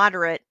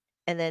moderate,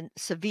 and then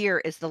severe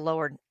is the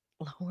lower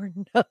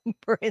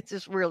number. It's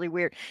just really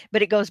weird,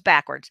 but it goes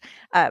backwards.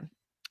 Um,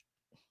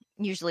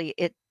 Usually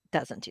it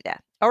doesn't do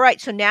that. All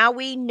right, so now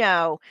we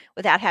know,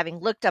 without having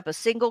looked up a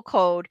single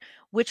code,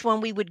 which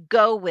one we would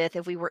go with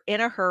if we were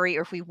in a hurry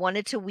or if we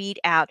wanted to weed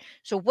out.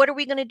 So what are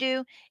we going to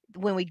do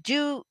when we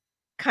do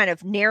kind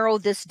of narrow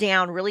this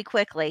down really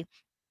quickly?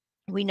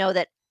 We know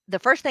that the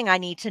first thing I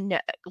need to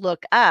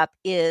look up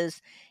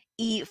is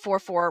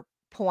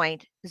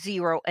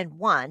E44.0 and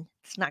 1.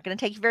 It's not going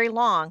to take you very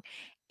long.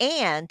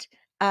 And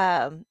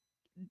um,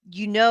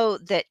 you know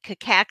that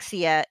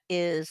cachexia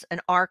is an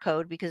R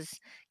code, because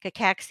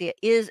cachexia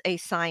is a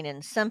sign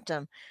and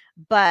symptom,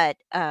 but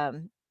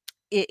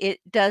it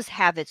does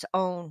have its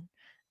own.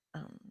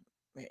 Um,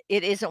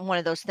 it isn't one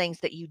of those things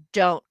that you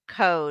don't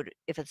code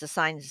if it's a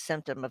sign and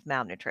symptom of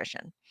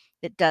malnutrition.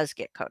 It does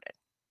get coded.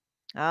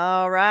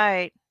 All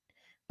right.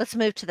 Let's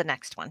move to the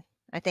next one.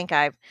 I think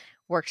I've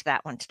worked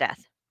that one to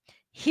death.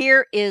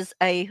 Here is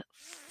a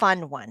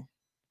fun one.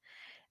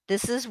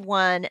 This is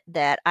one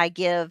that I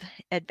give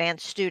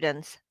advanced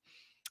students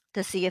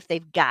to see if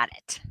they've got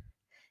it,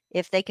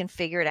 if they can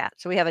figure it out.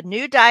 So we have a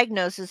new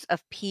diagnosis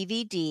of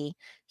PVD,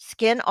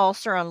 skin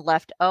ulcer on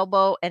left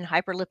elbow, and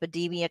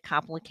hyperlipidemia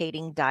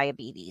complicating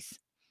diabetes.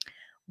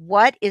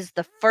 What is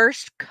the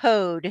first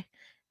code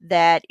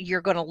that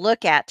you're going to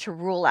look at to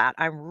rule out?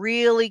 I'm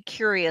really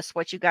curious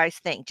what you guys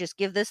think. Just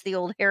give this the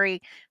old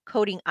Harry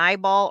coding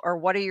eyeball, or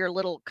what are your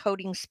little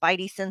coding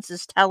spidey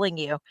senses telling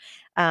you?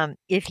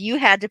 If you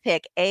had to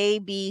pick A,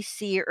 B,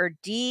 C, or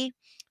D,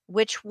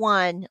 which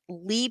one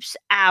leaps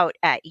out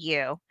at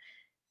you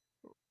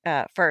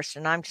first?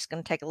 And I'm just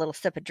going to take a little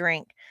sip of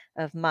drink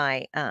of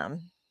my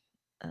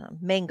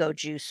mango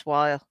juice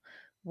while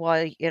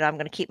I'm going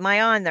to keep my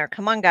eye on there.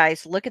 Come on,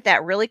 guys, look at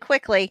that really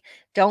quickly.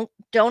 Don't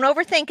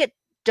overthink it.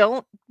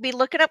 Don't be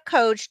looking up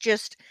codes.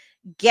 Just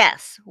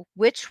guess,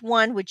 which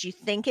one would you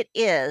think it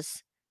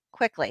is,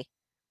 quickly?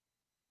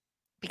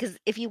 Because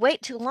if you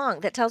wait too long,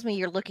 that tells me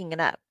you're looking it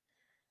up.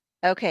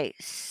 Okay,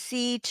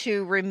 C,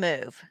 to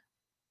remove.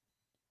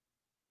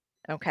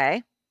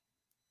 Okay.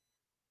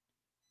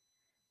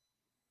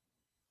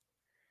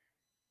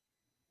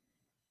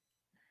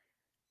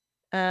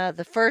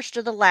 The first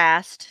or the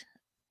last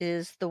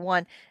is the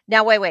one.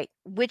 Now, wait.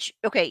 Which,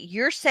 okay,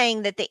 you're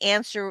saying that the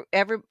answer,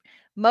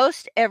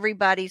 most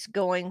everybody's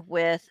going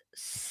with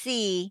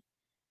C.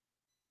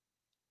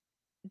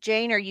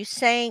 Jane, are you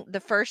saying the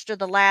first or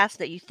the last,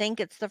 that you think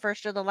it's the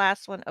first or the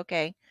last one?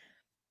 Okay.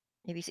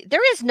 Maybe C.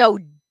 There is no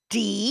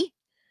D,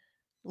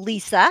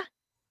 Lisa.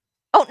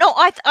 Oh, no,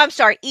 I'm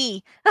sorry,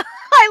 E.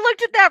 I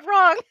looked at that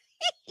wrong.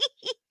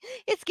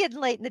 It's getting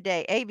late in the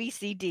day. A, B,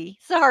 C, D.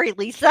 Sorry,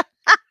 Lisa.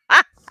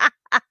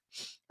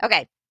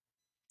 Okay.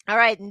 All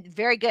right.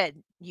 Very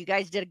good. You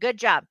guys did a good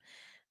job.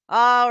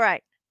 All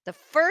right. The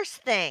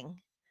first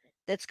thing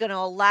that's going to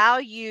allow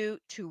you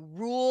to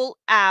rule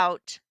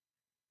out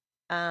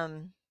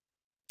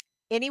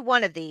any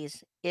one of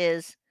these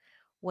is,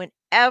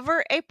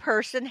 whenever a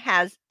person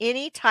has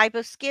any type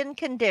of skin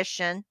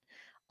condition,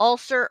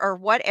 ulcer, or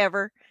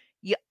whatever,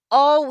 you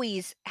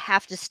always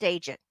have to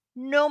stage it,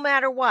 no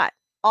matter what.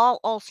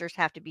 All ulcers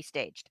have to be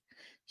staged.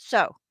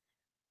 So,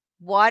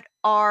 what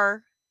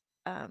are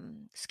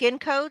skin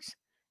codes?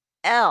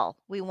 L.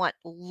 We want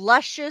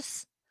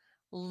luscious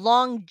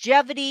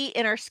longevity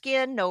in our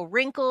skin, no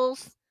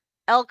wrinkles,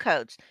 L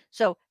codes.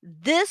 So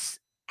this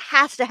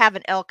has to have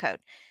an L code.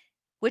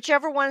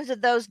 Whichever ones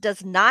of those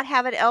does not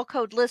have an L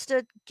code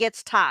listed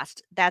gets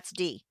tossed. That's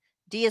D.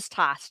 D is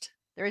tossed.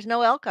 There is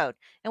no L code.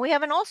 And we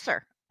have an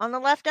ulcer on the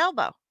left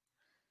elbow.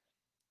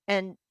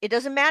 And it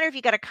doesn't matter if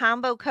you got a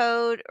combo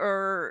code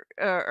or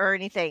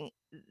anything.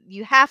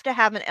 You have to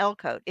have an L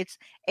code. It's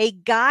a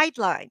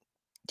guideline,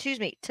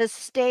 to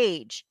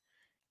stage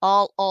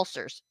all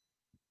ulcers.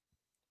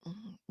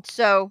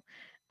 So,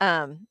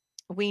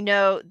 we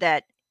know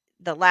that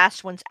the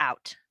last one's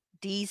out.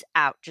 D's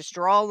out. Just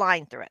draw a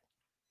line through it.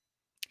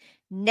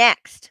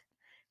 Next,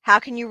 how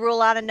can you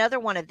rule out another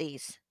one of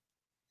these?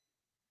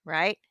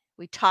 Right?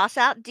 We toss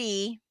out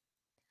D.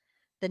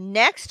 The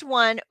next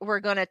one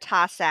we're going to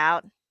toss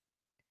out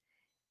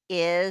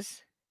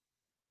is,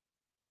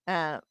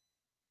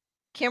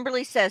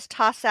 Kimberly says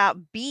toss out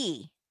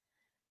B.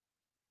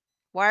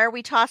 Why are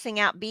we tossing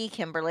out B,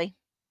 Kimberly?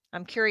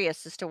 I'm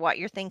curious as to what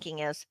your thinking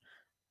is.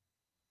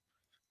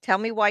 Tell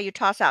me why you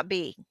toss out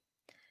B.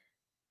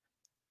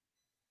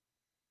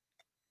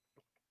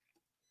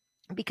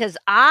 Because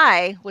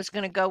I was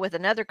going to go with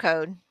another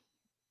code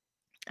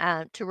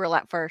to rule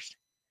out first.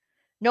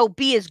 No,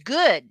 B is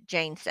good,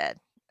 Jane said.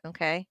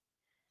 Okay.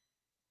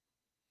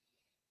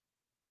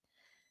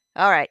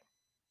 All right.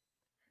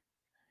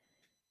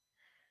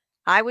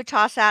 I would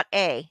toss out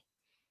A.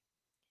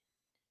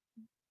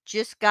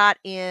 Just got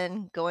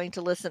in, going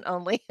to listen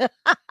only.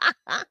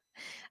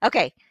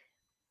 Okay.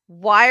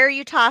 Why are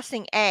you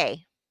tossing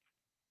A?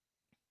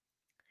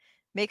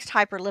 Mixed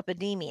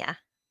hyperlipidemia.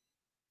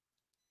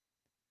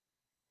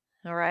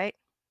 All right.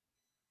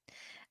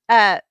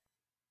 Uh,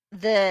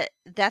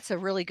 that's a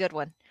really good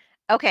one.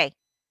 Okay.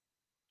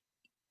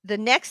 The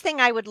next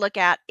thing I would look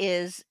at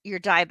is your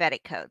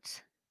diabetic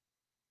codes.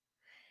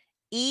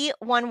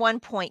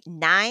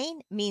 E11.9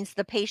 means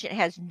the patient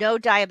has no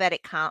diabetic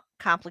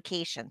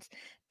complications.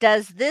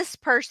 Does this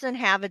person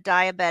have a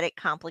diabetic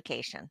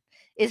complication?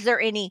 Is there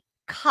any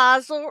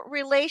causal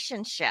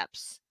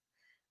relationships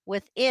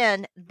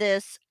within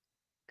this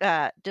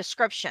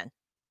description?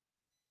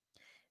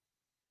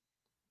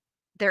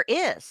 There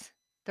is.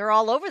 They're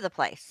all over the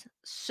place.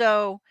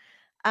 So,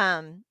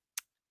 um,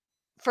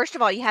 first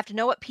of all, you have to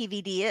know what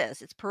PVD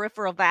is. It's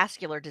peripheral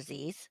vascular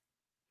disease.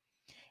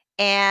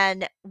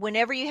 And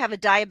whenever you have a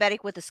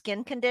diabetic with a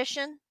skin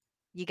condition,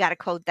 you got to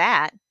code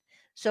that.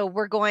 So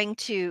we're going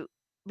to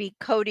be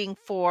coding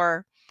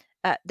for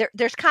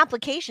there's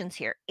complications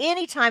here.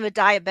 Anytime a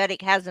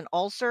diabetic has an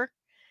ulcer,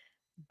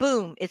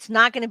 boom, it's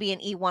not going to be an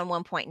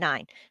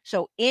E11.9.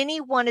 So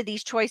any one of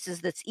these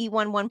choices that's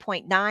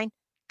E11.9,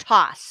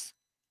 toss.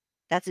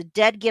 That's a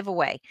dead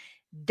giveaway.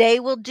 They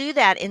will do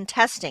that in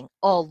testing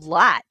a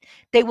lot.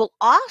 They will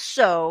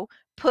also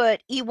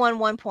put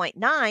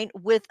E11.9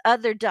 with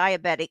other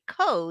diabetic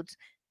codes.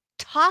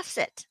 Toss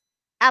it.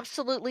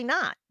 Absolutely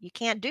not. You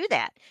can't do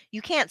that.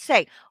 You can't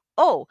say,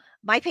 oh,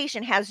 my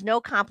patient has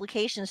no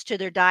complications to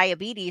their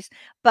diabetes,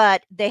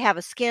 but they have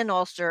a skin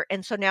ulcer.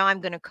 And so now I'm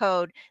going to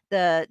code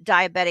the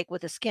diabetic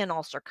with a skin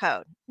ulcer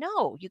code.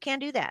 No, you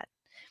can't do that.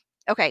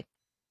 Okay.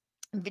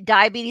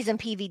 Diabetes and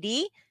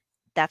PVD,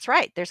 that's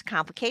right. There's a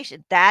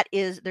complication.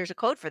 There's a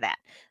code for that.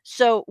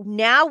 So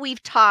now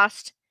we've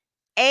tossed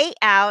A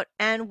out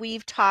and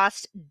we've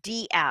tossed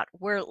D out.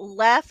 We're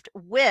left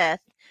with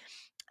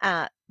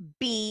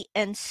B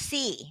and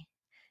C.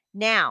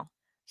 Now,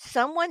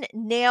 someone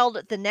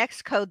nailed the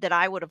next code that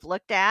I would have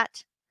looked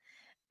at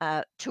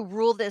to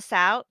rule this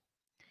out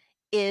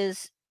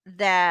is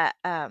the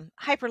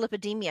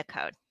hyperlipidemia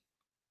code.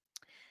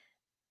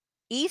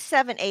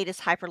 E78 is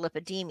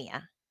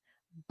hyperlipidemia,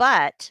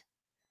 but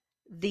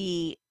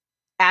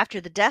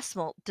after the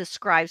decimal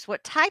describes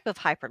what type of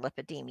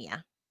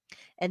hyperlipidemia,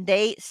 and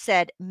they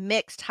said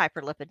mixed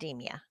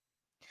hyperlipidemia.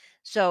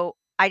 So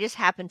I just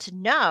happen to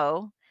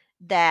know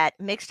that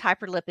mixed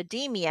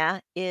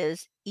hyperlipidemia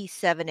is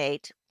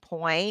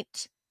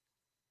E78.2,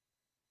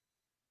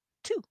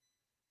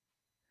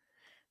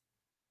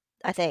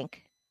 I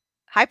think.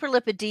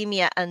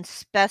 Hyperlipidemia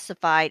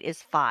unspecified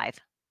is 5,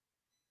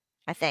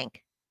 I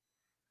think.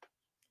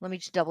 Let me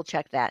just double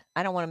check that.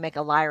 I don't want to make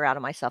a liar out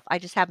of myself. I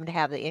just happen to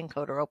have the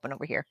encoder open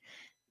over here.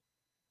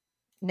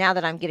 Now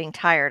that I'm getting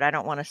tired, I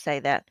don't want to say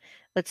that.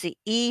 Let's see,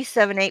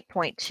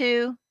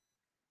 E78.2.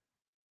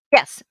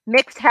 Yes,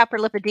 mixed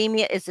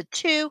hyperlipidemia is a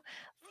 2.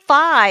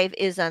 5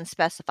 is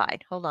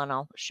unspecified. Hold on,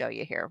 I'll show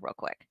you here real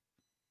quick.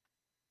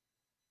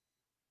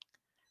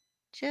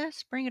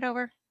 Just bring it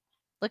over.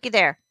 Looky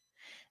there.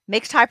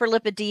 Mixed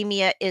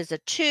hyperlipidemia is a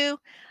 2,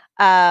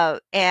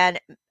 and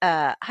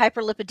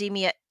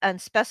hyperlipidemia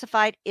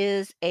unspecified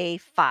is a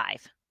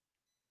 5.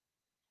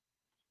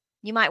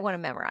 You might want to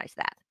memorize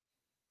that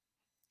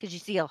because you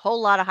see a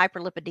whole lot of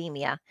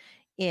hyperlipidemia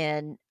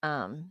in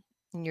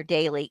your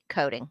daily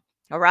coding.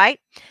 All right.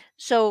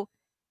 So,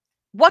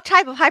 what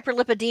type of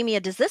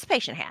hyperlipidemia does this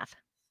patient have?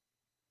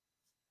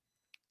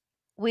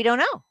 We don't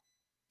know.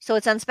 So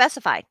it's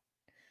unspecified.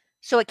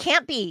 So it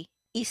can't be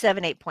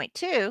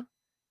E78.2.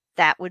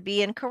 That would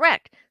be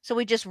incorrect. So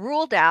we just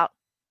ruled out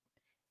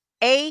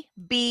A,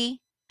 B,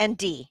 and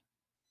D.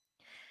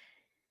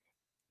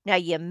 Now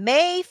you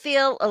may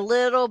feel a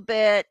little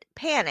bit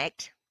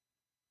panicked.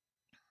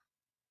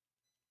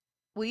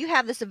 Will you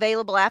have this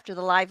available after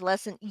the live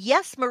lesson?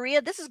 Yes,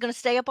 Maria, this is going to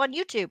stay up on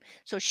YouTube.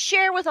 So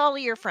share with all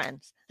of your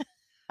friends.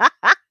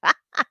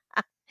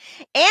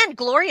 And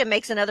Gloria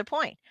makes another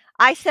point.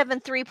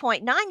 I7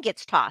 3.9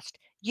 gets tossed.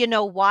 You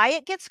know why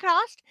it gets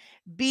tossed?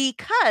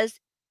 Because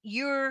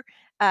your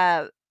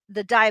the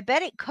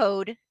diabetic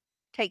code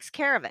takes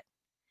care of it.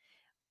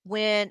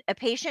 When a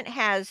patient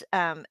has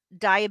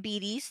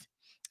diabetes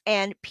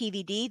and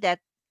PVD,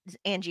 that's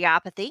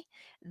angiopathy,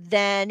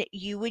 then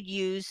you would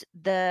use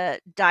the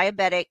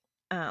diabetic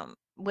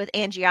with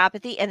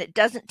angiopathy, and it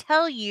doesn't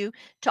tell you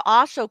to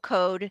also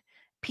code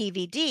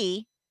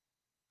PVD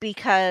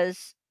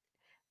because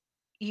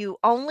you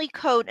only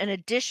code an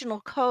additional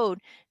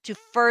code to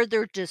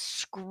further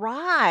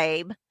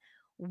describe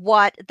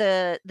what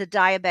the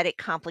diabetic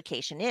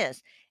complication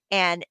is.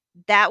 And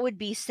that would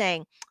be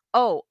saying,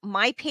 oh,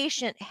 my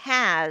patient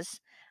has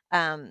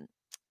um,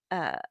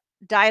 uh,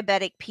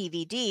 diabetic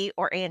PVD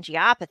or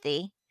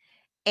angiopathy.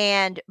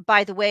 And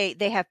by the way,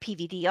 they have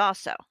PVD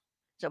also.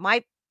 So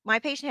my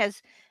patient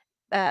has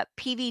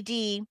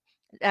PVD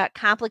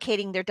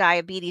complicating their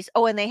diabetes.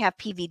 Oh, and they have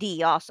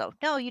PVD also.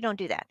 No, you don't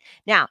do that.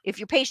 Now, if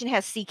your patient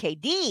has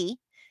CKD,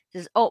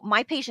 Says, "Oh,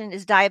 my patient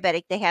is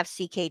diabetic, they have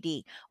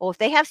CKD." Oh, if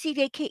they have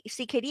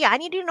CKD, I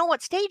need to know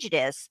what stage it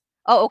is.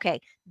 Oh, okay.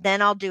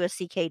 Then I'll do a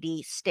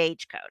CKD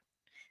stage code.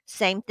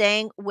 Same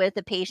thing with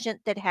a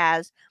patient that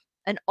has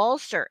an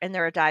ulcer and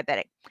they're a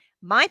diabetic.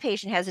 My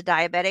patient has a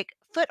diabetic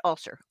foot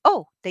ulcer.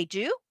 Oh, they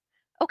do?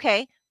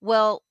 Okay.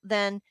 Well,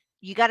 then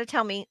you got to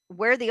tell me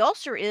where the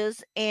ulcer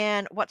is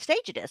and what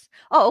stage it is.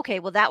 Oh, okay.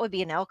 Well, that would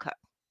be an L code.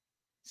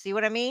 See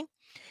what I mean?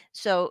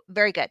 So,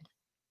 very good.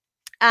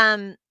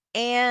 And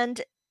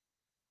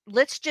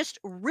let's just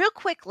real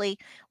quickly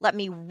let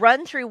me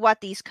run through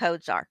what these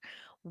codes are.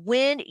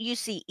 When you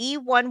see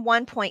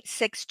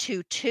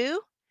E11.622,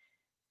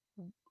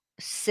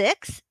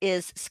 6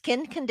 is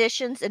skin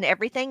conditions and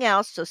everything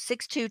else. So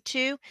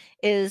 622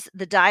 is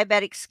the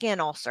diabetic skin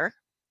ulcer.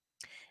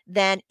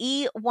 Then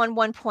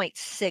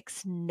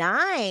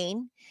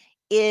E11.69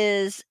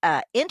 is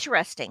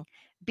interesting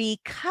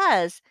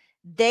because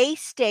they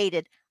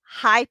stated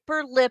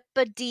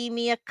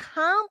hyperlipidemia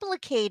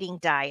complicating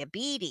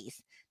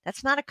diabetes.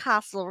 That's not a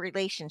causal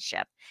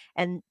relationship.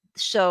 And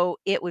so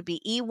it would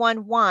be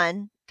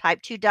E11,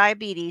 type 2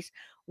 diabetes,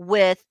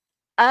 with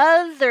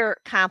other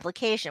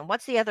complication.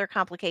 What's the other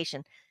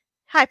complication?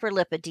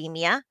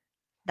 Hyperlipidemia,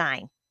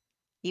 9.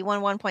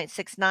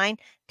 E11.69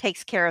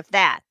 takes care of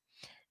that.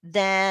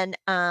 Then,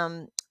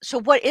 so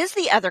what is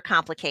the other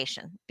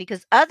complication?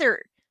 Because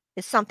other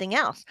is something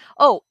else.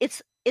 Oh,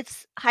 it's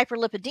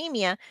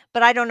hyperlipidemia,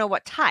 but I don't know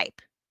what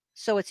type.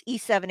 So it's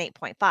E7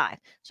 8.5.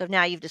 So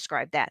now you've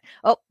described that.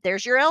 Oh,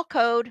 there's your L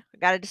code.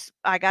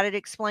 I got to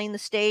explain the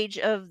stage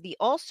of the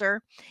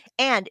ulcer.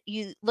 And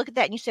you look at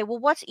that and you say, well,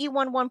 what's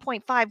E1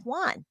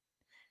 1.51?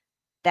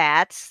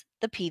 That's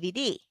the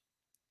PVD,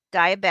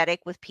 diabetic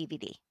with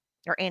PVD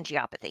or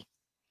angiopathy.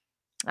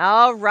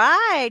 All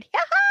right.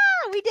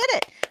 We did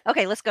it.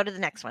 Okay, let's go to the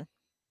next one.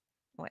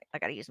 Wait, I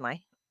got to use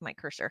my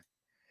cursor.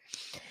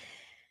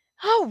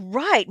 All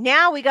right,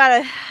 now we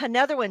got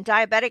another one,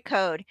 diabetic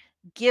code.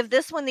 Give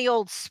this one the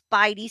old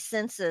spidey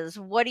senses.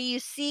 What do you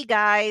see,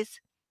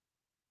 guys?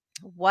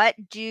 What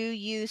do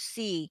you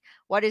see?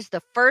 What is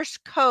the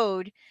first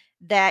code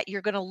that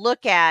you're going to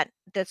look at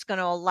that's going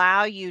to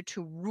allow you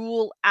to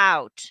rule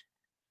out?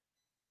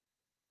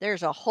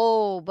 There's a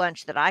whole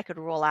bunch that I could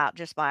rule out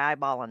just by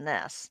eyeballing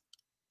this.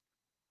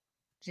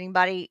 Does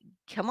anybody,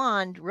 come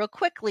on, real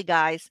quickly,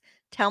 guys,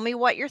 tell me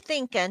what you're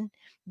thinking.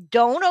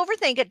 Don't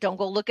overthink it. Don't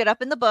go look it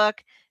up in the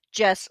book.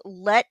 Just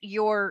let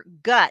your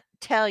gut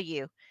tell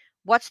you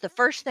what's the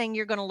first thing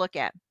you're going to look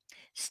at.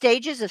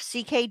 Stages of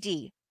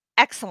CKD.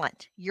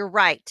 Excellent. You're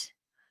right.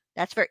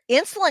 That's for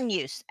insulin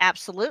use.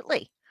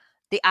 Absolutely.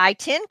 The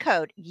I-10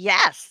 code.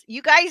 Yes,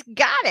 you guys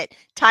got it.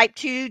 Type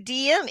 2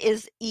 DM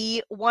is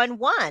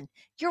E11.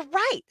 You're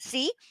right.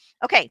 See?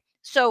 Okay.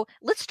 So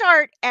let's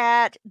start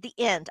at the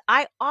end.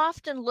 I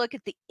often look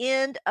at the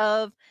end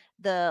of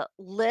the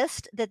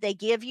list that they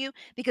give you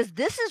because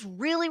this is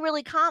really,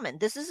 really common.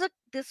 This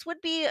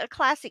would be a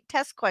classic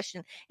test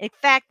question. In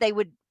fact, they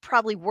would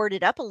probably word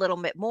it up a little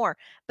bit more,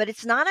 but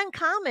it's not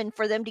uncommon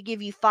for them to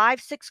give you 5,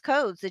 6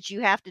 codes that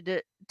you have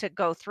to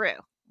go through.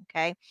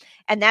 Okay.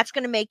 And that's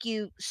going to make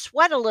you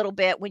sweat a little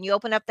bit when you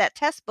open up that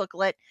test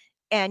booklet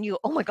and you,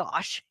 oh my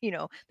gosh,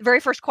 the very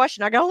first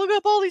question, I got to look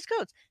up all these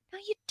codes. No,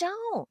 you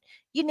don't.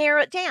 You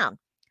narrow it down.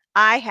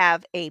 I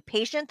have a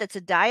patient that's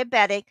a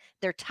diabetic,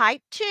 they're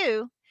type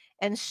 2,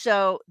 and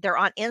so they're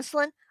on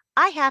insulin.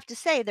 I have to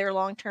say their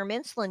long-term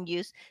insulin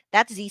use,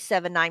 that's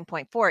Z7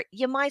 9.4.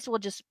 You might as well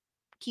just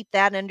keep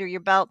that under your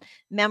belt,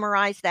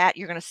 memorize that.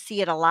 You're going to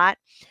see it a lot.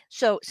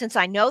 So since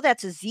I know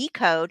that's a Z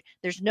code,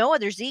 there's no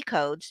other Z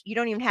codes. You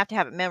don't even have to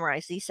have it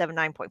memorized, Z7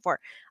 9.4.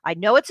 I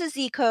know it's a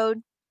Z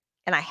code,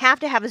 and I have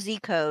to have a Z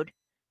code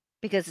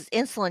because it's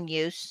insulin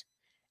use.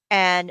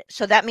 And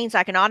so that means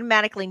I can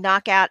automatically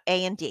knock out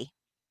A and D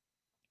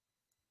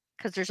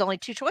because there's only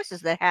 2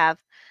 choices that have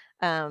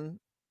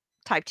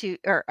type 2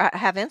 or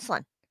have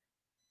insulin.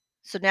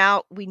 So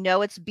now we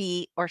know it's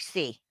B or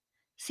C.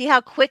 See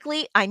how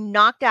quickly I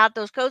knocked out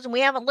those codes, and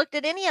we haven't looked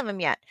at any of them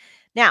yet.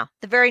 Now,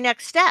 the very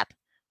next step,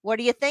 what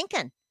are you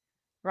thinking,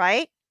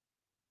 right?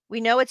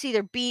 We know it's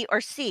either B or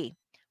C.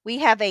 We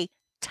have a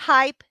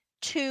type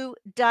 2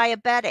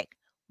 diabetic.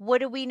 What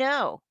do we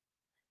know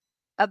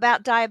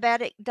about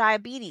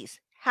diabetes?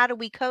 How do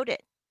we code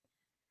it?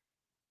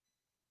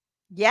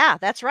 Yeah,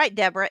 that's right,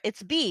 Deborah.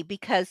 It's B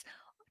because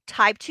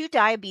type 2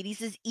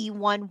 diabetes is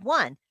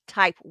E11.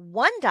 Type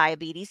 1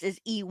 diabetes is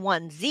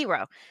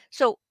E10.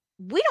 So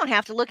we don't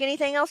have to look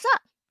anything else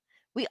up.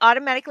 We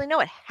automatically know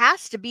it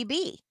has to be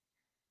B.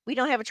 We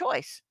don't have a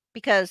choice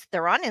because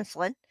they're on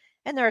insulin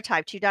and they're a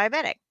type 2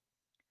 diabetic.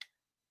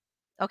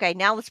 Okay,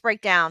 now let's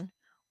break down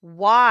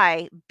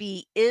why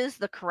B is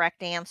the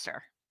correct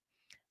answer.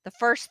 The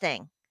first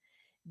thing,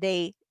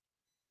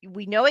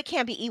 we know it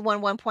can't be E1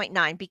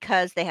 1.9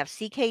 because they have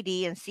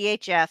CKD and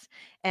CHF,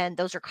 and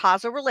those are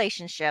causal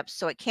relationships.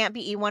 So it can't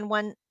be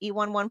E1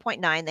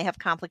 1.9. They have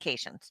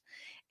complications.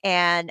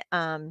 And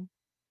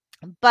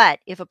but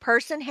if a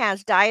person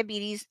has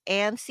diabetes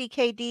and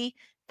CKD,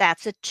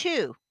 that's a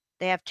 2.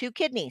 They have 2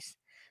 kidneys.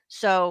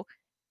 So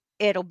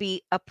it'll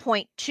be a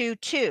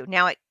 0.22.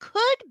 Now it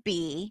could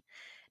be,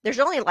 there's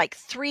only like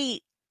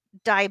 3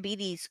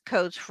 diabetes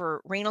codes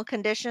for renal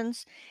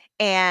conditions,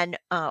 and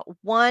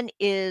one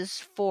is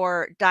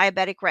for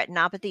diabetic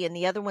retinopathy and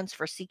the other one's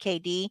for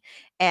CKD,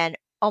 and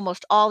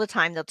almost all the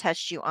time they'll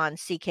test you on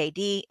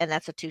CKD, and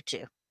that's a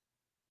 2.2.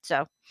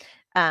 So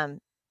um,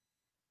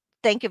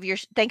 think of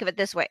it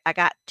this way: I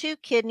got 2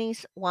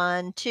 kidneys,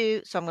 1,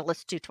 2, so I'm going to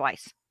list 2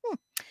 twice.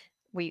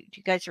 Do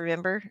you guys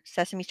remember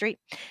Sesame Street?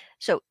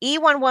 So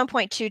E1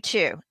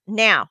 1.22.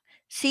 Now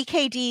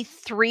CKD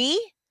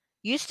 3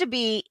 used to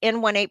be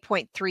N1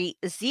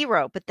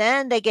 8.30, but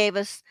then they gave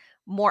us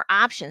more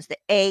options, the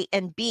A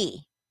and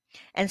B.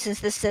 And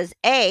since this says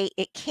A,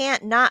 it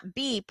can't not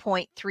be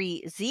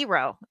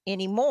 0.30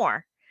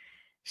 anymore.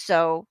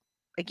 So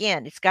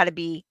again, it's got to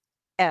be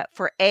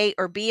for A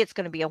or B, it's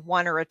going to be a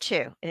 1 or a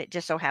 2. And it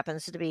just so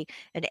happens to be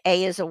an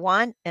A is a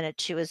 1 and a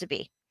 2 is a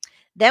B.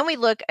 Then we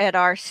look at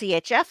our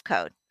CHF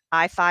code,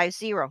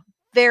 I50,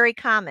 very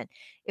common.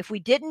 If we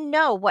didn't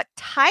know what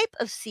type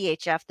of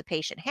CHF the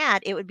patient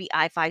had, it would be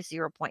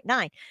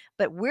I50.9.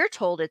 But we're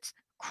told it's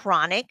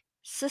chronic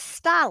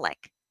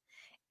systolic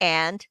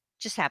and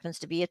just happens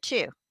to be a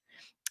 2.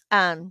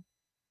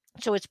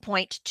 So it's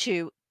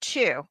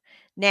 0.22.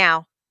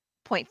 Now,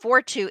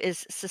 0.42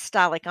 is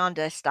systolic on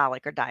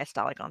diastolic or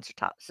diastolic on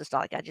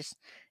systolic. I just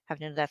have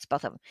to know that's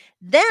both of them.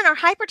 Then our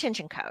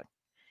hypertension code.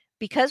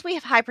 Because we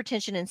have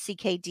hypertension in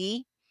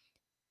CKD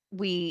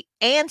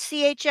and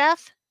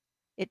CHF,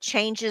 it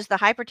changes the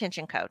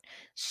hypertension code.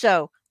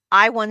 So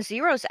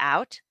I10 is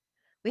out.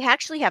 We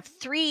actually have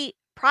 3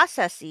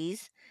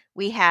 processes.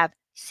 We have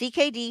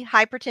CKD,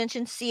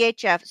 hypertension,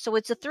 CHF, so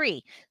it's a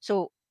 3.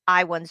 So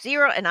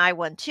I10 and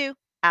I12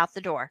 out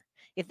the door.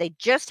 If they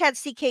just had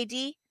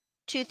CKD,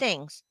 2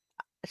 things.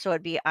 So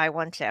it'd be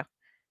I12.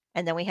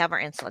 And then we have our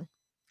insulin.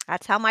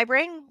 That's how my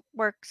brain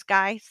works,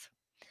 guys.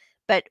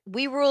 But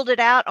we ruled it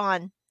out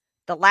on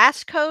the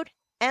last code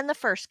and the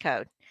first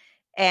code.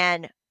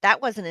 And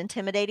that wasn't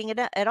intimidating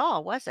at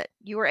all, was it?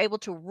 You were able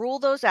to rule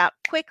those out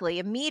quickly,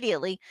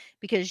 immediately,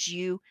 because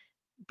you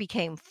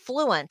became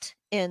fluent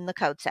in the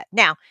code set.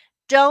 Now,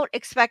 don't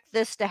expect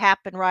this to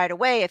happen right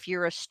away if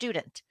you're a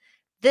student.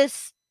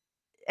 This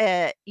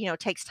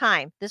takes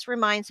time. This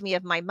reminds me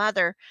of my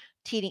mother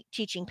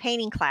teaching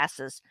painting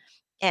classes,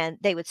 and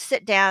they would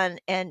sit down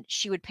and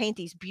she would paint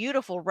these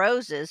beautiful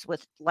roses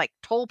with like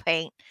toll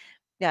paint,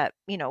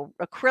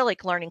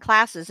 acrylic learning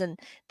classes, and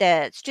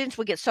the students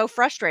would get so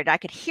frustrated. I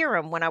could hear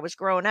them when I was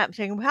growing up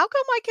saying, "How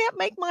come I can't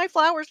make my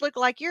flowers look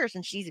like yours?"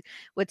 And she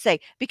would say,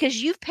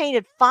 "Because you've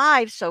painted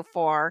 5 so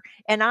far,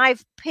 and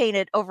I've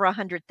painted over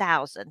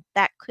 100,000.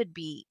 That could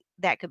be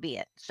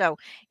it." So,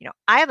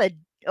 I have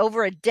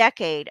over a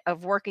decade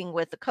of working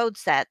with the code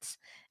sets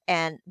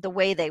and the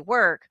way they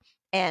work,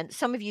 and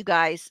some of you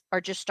guys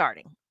are just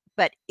starting,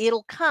 but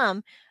it'll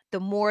come the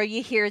more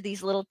you hear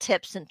these little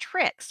tips and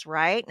tricks,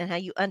 right? And how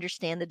you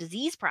understand the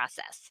disease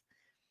process.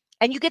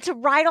 And you get to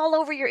write all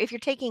over if you're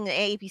taking the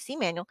AAPC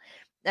manual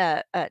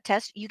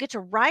test, you get to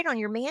write on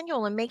your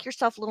manual and make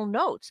yourself little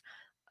notes.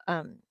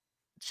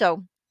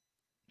 So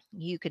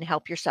you can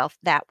help yourself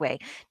that way.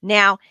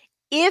 Now,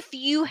 if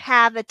you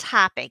have a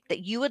topic that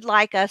you would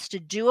like us to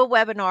do a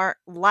webinar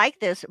like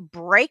this,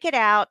 break it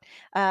out,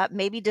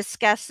 maybe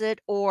discuss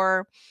it,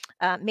 or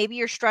maybe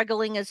you're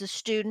struggling as a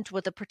student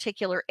with a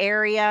particular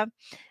area,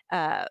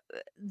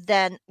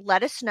 then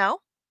let us know,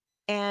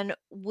 and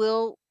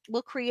we'll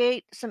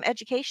create some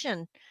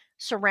education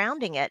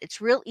surrounding it.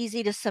 It's real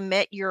easy to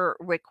submit your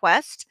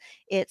request.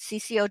 It's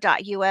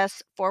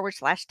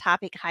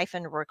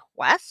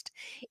cco.us/topic-request.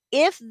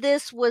 If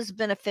this was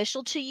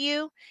beneficial to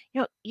you,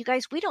 you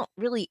guys, we don't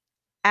really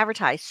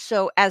advertise.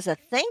 So as a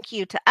thank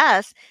you to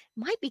us, it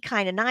might be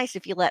kind of nice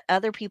if you let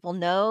other people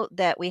know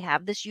that we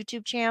have this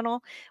YouTube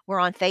channel. We're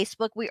on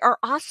Facebook. We are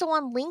also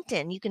on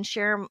LinkedIn. You can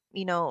share,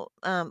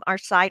 our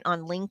site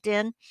on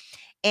LinkedIn.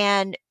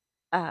 And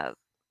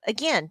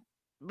again,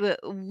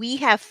 we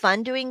have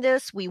fun doing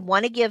this. We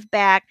want to give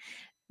back,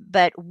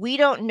 but we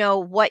don't know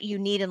what you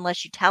need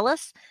unless you tell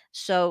us.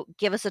 So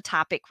give us a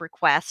topic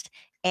request.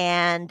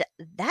 And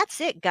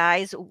that's it,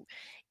 guys.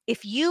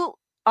 If you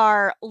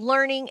are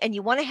learning and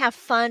you want to have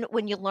fun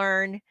when you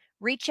learn,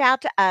 reach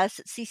out to us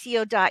at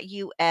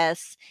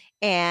cco.us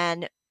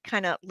and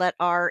kind of let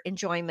our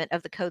enjoyment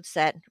of the code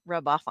set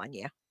rub off on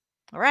you.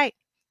 All right.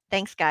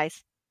 Thanks,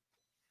 guys.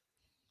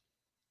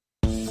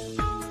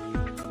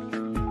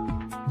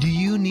 Do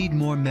you need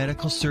more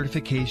medical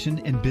certification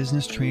and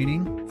business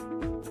training?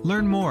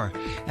 Learn more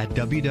at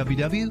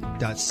www.cco.us.